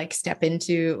how to like step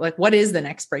into like, what is the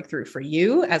next breakthrough for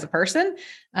you as a person?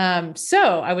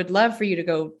 So I would love for you to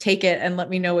go take it and let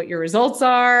me know what your results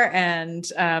are. And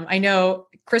I know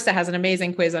Krista has an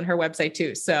amazing quiz on her website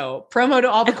too. So promo to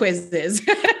all the quizzes.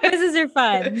 Quizzes are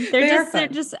fun. They're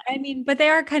just, I mean, but they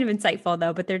are kind of insightful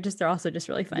though, but they're also just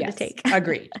really fun to take.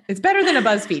 Agreed. It's better than a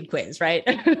BuzzFeed quiz, right?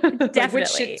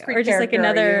 Definitely. Like, or just like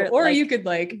another, you could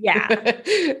like,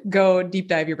 go deep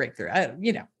dive your breakthrough,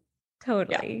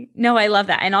 Totally. Yeah. No, I love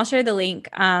that. And I'll share the link.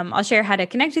 I'll share how to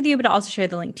connect with you, but I'll also share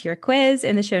the link to your quiz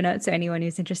in the show notes. So anyone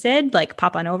who's interested, like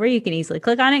pop on over, you can easily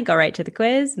click on it, go right to the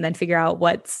quiz, and then figure out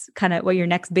what your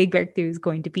next big breakthrough is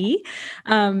going to be.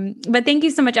 But thank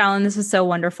you so much, Ellen. This was so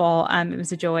wonderful. It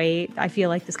was a joy. I feel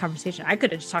like this conversation, I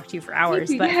could have just talked to you for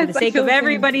hours, but for the sake of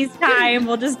everybody's time,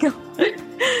 we'll just go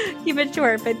keep it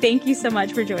short. But thank you so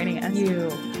much for joining us. Thank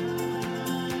you.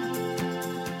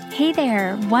 Hey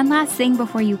there, one last thing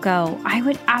before you go. I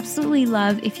would absolutely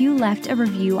love if you left a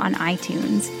review on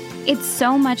iTunes. It's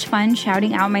so much fun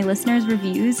shouting out my listeners'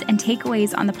 reviews and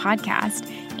takeaways on the podcast.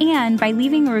 And by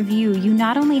leaving a review, you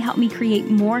not only help me create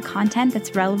more content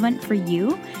that's relevant for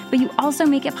you, but you also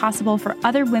make it possible for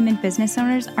other women business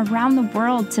owners around the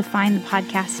world to find the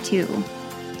podcast too.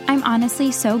 I'm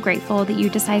honestly so grateful that you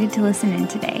decided to listen in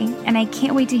today, and I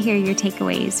can't wait to hear your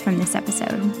takeaways from this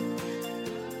episode.